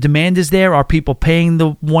much the demand is there. Are people paying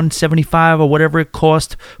the $175 or whatever it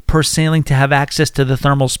costs per sailing to have access to the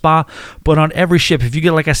thermal spa? But on every ship, if you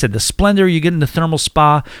get, like I said, the Splendor, you get in the thermal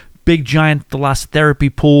spa, big giant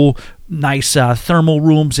thalassotherapy pool, nice thermal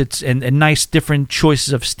rooms, and nice different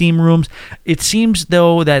choices of steam rooms. It seems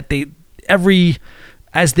though that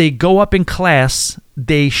as they go up in class,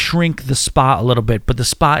 they shrink the spa a little bit, but the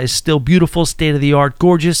spa is still beautiful, state-of-the-art,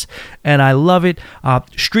 gorgeous, and I love it.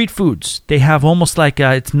 Street foods, they have almost like,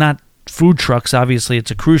 it's not food trucks, obviously,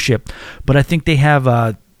 it's a cruise ship, but I think they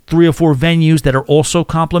have 3 or 4 venues that are also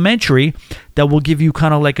complimentary that will give you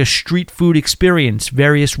kind of like a street food experience,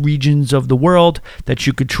 various regions of the world that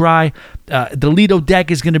you could try. The Lido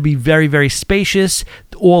Deck is going to be very, very spacious.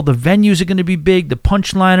 All the venues are going to be big. The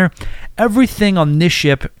punch liner, everything on this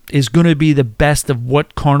ship is going to be the best of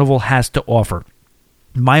what Carnival has to offer.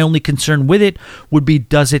 My only concern with it would be,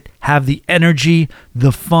 does it have the energy,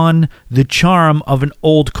 the fun, the charm of an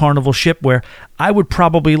old Carnival ship where I would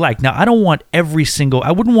probably like. Now, I wouldn't want every single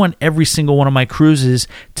one of my cruises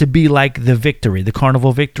to be like the Victory, the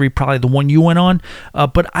Carnival Victory, probably the one you went on.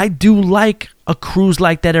 But I do like a cruise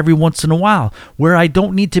like that every once in a while, where I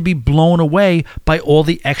don't need to be blown away by all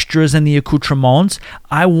the extras and the accoutrements.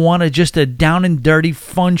 I want just a down and dirty,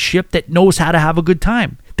 fun ship that knows how to have a good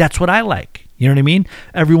time. That's what I like. You know what I mean?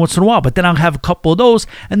 Every once in a while. But then I'll have a couple of those,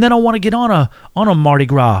 and then I want to get on a Mardi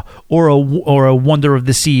Gras or a Wonder of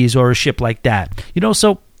the Seas or a ship like that.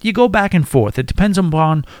 So you go back and forth. It depends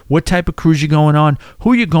upon what type of cruise you're going on,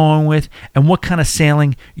 who you're going with, and what kind of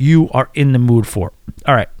sailing you are in the mood for.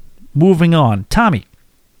 All right, moving on. Tommy,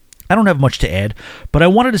 I don't have much to add, but I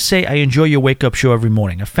wanted to say I enjoy your wake-up show every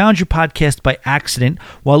morning. I found your podcast by accident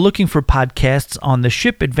while looking for podcasts on the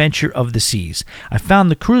ship Adventure of the Seas. I found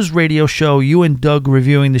the cruise radio show, you and Doug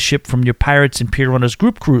reviewing the ship from your Pirates and Pier Runners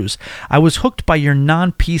group cruise. I was hooked by your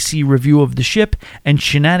non-PC review of the ship and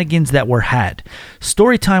shenanigans that were had.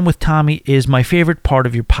 Storytime with Tommy is my favorite part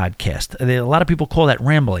of your podcast. A lot of people call that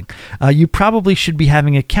rambling. You probably should be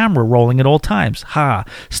having a camera rolling at all times. Ha!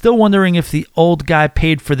 Still wondering if the old guy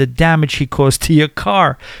paid for the damage he caused to your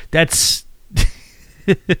car. That's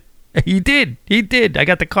He did. I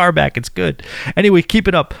got the car back. It's good. Anyway, keep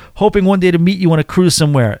it up. Hoping one day to meet you on a cruise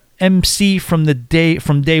somewhere. MC from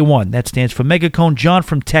day one. That stands for Megacone. John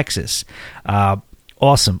from Texas.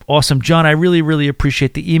 Awesome. John, I really, really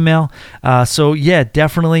appreciate the email. So yeah,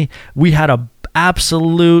 definitely. We had a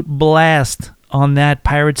absolute blast on that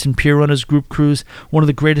Pirates and Pier Runners group cruise. One of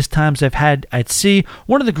the greatest times I've had at sea.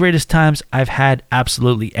 One of the greatest times I've had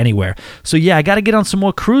absolutely anywhere. So yeah, I got to get on some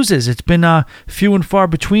more cruises. It's been few and far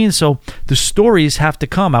between, so the stories have to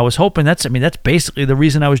come. I was hoping that's basically the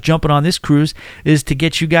reason I was jumping on this cruise, is to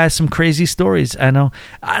get you guys some crazy stories. I know.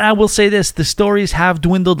 I will say this, the stories have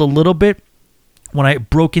dwindled a little bit. When I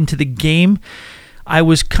broke into the game, I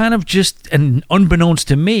was kind of just, and unbeknownst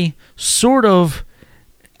to me, sort of,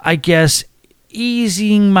 I guess,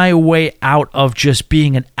 easing my way out of just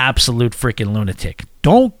being an absolute freaking lunatic.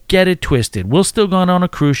 Don't get it twisted. We're still going on a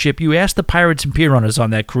cruise ship. You asked the Pirates and Pier Runners on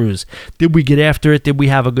that cruise. Did we get after it? Did we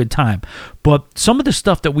have a good time? But some of the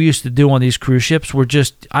stuff that we used to do on these cruise ships were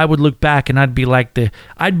just, I would look back and I'd be like the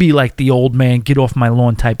old man, get off my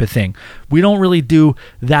lawn type of thing. We don't really do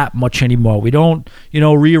that much anymore. We don't,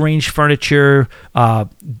 rearrange furniture,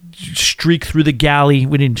 streak through the galley.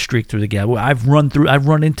 We didn't streak through the galley. I've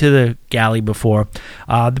run into the galley before.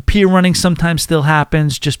 The pier running sometimes still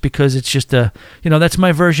happens, just because it's just that's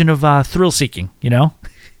my version of thrill seeking.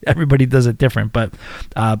 Everybody does it different, but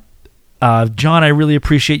John, I really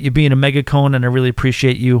appreciate you being a Megacone, and I really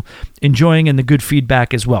appreciate you enjoying and the good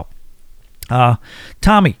feedback as well.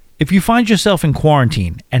 Tommy, if you find yourself in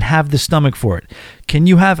quarantine and have the stomach for it, can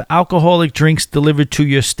you have alcoholic drinks delivered to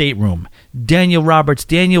your stateroom? Daniel Roberts,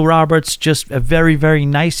 just a very, very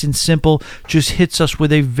nice and simple, just hits us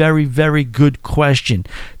with a very, very good question.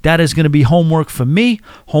 That is going to be homework for me,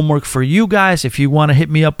 homework for you guys. If you want to hit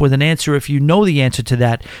me up with an answer, if you know the answer to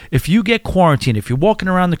that, if you get quarantined, if you're walking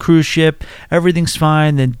around the cruise ship, everything's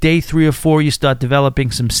fine, then day 3 or 4 you start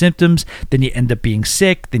developing some symptoms, then you end up being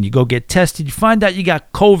sick, then you go get tested, you find out you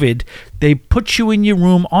got COVID, they put you in your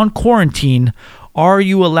room on quarantine. Are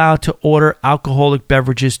you allowed to order alcoholic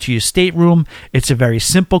beverages to your stateroom? It's a very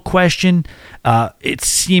simple question. It's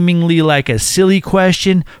seemingly like a silly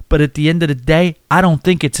question, but at the end of the day, I don't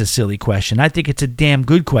think it's a silly question. I think it's a damn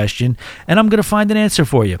good question, and I'm going to find an answer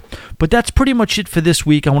for you. But that's pretty much it for this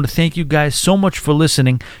week. I want to thank you guys so much for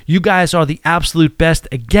listening. You guys are the absolute best.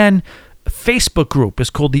 Again, Facebook group is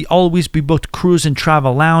called the Always Be Booked Cruise and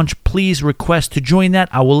Travel Lounge. Please request to join that.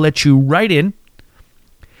 I will let you right in.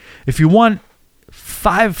 If you want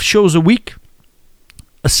 5 shows a week,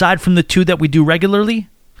 aside from the 2 that we do regularly,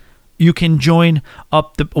 you can join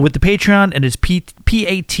up with the Patreon, and it's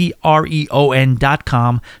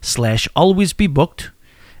patreon.com/alwaysbebooked,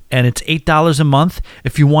 and it's $8 a month.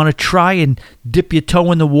 If you want to try and dip your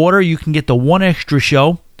toe in the water, you can get the one extra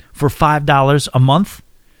show for $5 a month.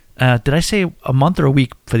 Did I say a month or a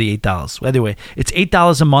week for the $8? Anyway, it's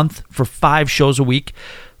 $8 a month for 5 shows a week.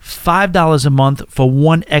 $5 a month for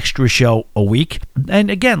 1 extra show a week. And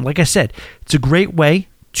again, like I said, it's a great way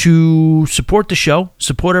to support the show,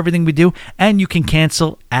 support everything we do, and you can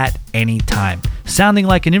cancel at any time. Sounding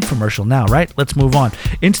like an infomercial now, right? Let's move on.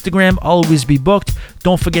 Instagram, Always Be Booked.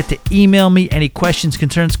 Don't forget to email me any questions,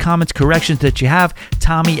 concerns, comments, corrections that you have.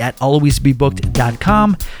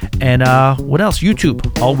 Tommy@alwaysbebooked.com. And what else?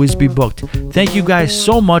 YouTube, Always Be Booked. Thank you guys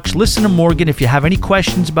so much. Listen to Morgan. If you have any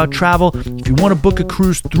questions about travel, if you want to book a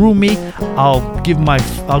cruise through me, I'll give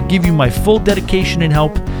you my full dedication and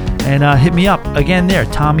help. And hit me up again there,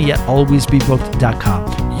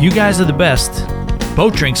 Tommy@alwaysbebooked.com. You guys are the best.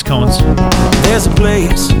 Boat drinks, cones. There's a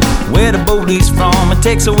place where the boat leaves from. It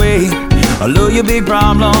takes away all of your big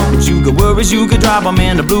problems. You got worries, you could drop them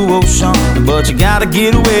in the blue ocean, but you gotta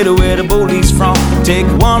get away to where the boat leaves from. Take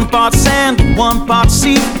 1 part sand, 1 part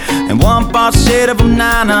sea, and 1 part shade of a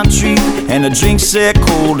 9-nut tree. And the drinks set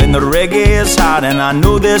cold and the reggae is hot, and I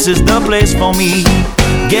know this is the place for me.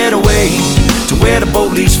 Get away to where the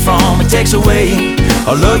boat leaves from. It takes away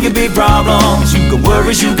all of your big problems. You got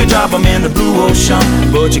worries, you could drop them in the blue ocean,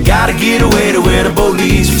 but you gotta get away to where the boat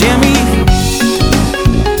leaves. Tell me.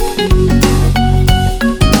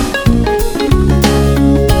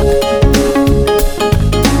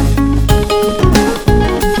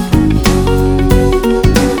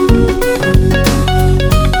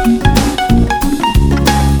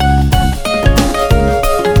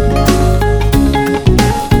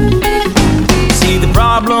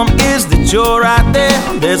 You're right there.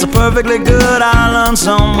 There's a perfectly good island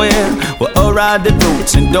somewhere where a ride that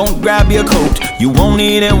floats, and don't grab your coat, you won't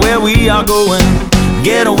need it where we are going.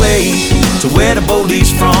 Get away to where the boat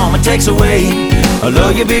leaves from. It takes away I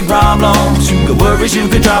love your big problems. You got worries, you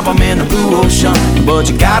can drop them in the blue ocean. But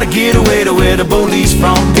you gotta get away to where the boat leaves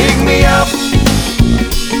from. Pick me up,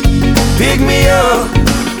 pick me up,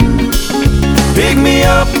 pick me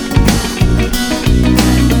up.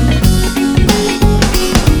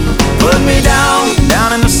 Put me down,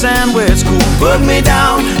 down in the sand where it's cool. Put me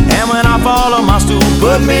down, and when I fall on my stool,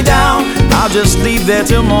 put me down. I'll just leave there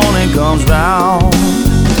till morning comes round.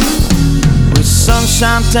 With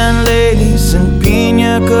sunshine, 10 ladies, and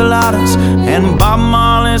pina coladas, and Bob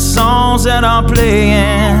Marley songs that are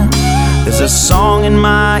playing. There's a song in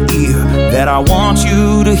my ear that I want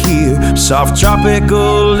you to hear. Soft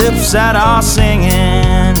tropical lips that are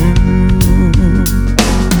singing.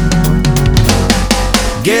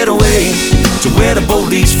 Get away to where the boat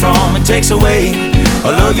leaves from. It takes away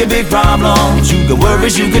all of your big problems. You got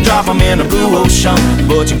worries, you can drop them in the blue ocean.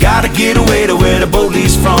 But you gotta get away to where the boat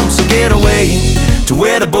leaves from. So get away to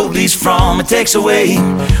where the boat leaves from. It takes away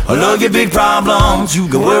all of your big problems. You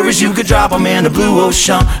got worries, you can drop them in the blue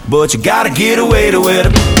ocean. But you gotta get away to where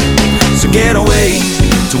the... So get away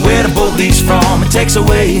to where the boat leaves from. It takes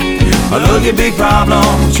away all of your big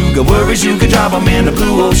problems. You got worries, you can drop them in the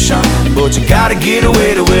blue ocean. But you gotta get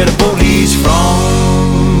away to where the boat leaves from.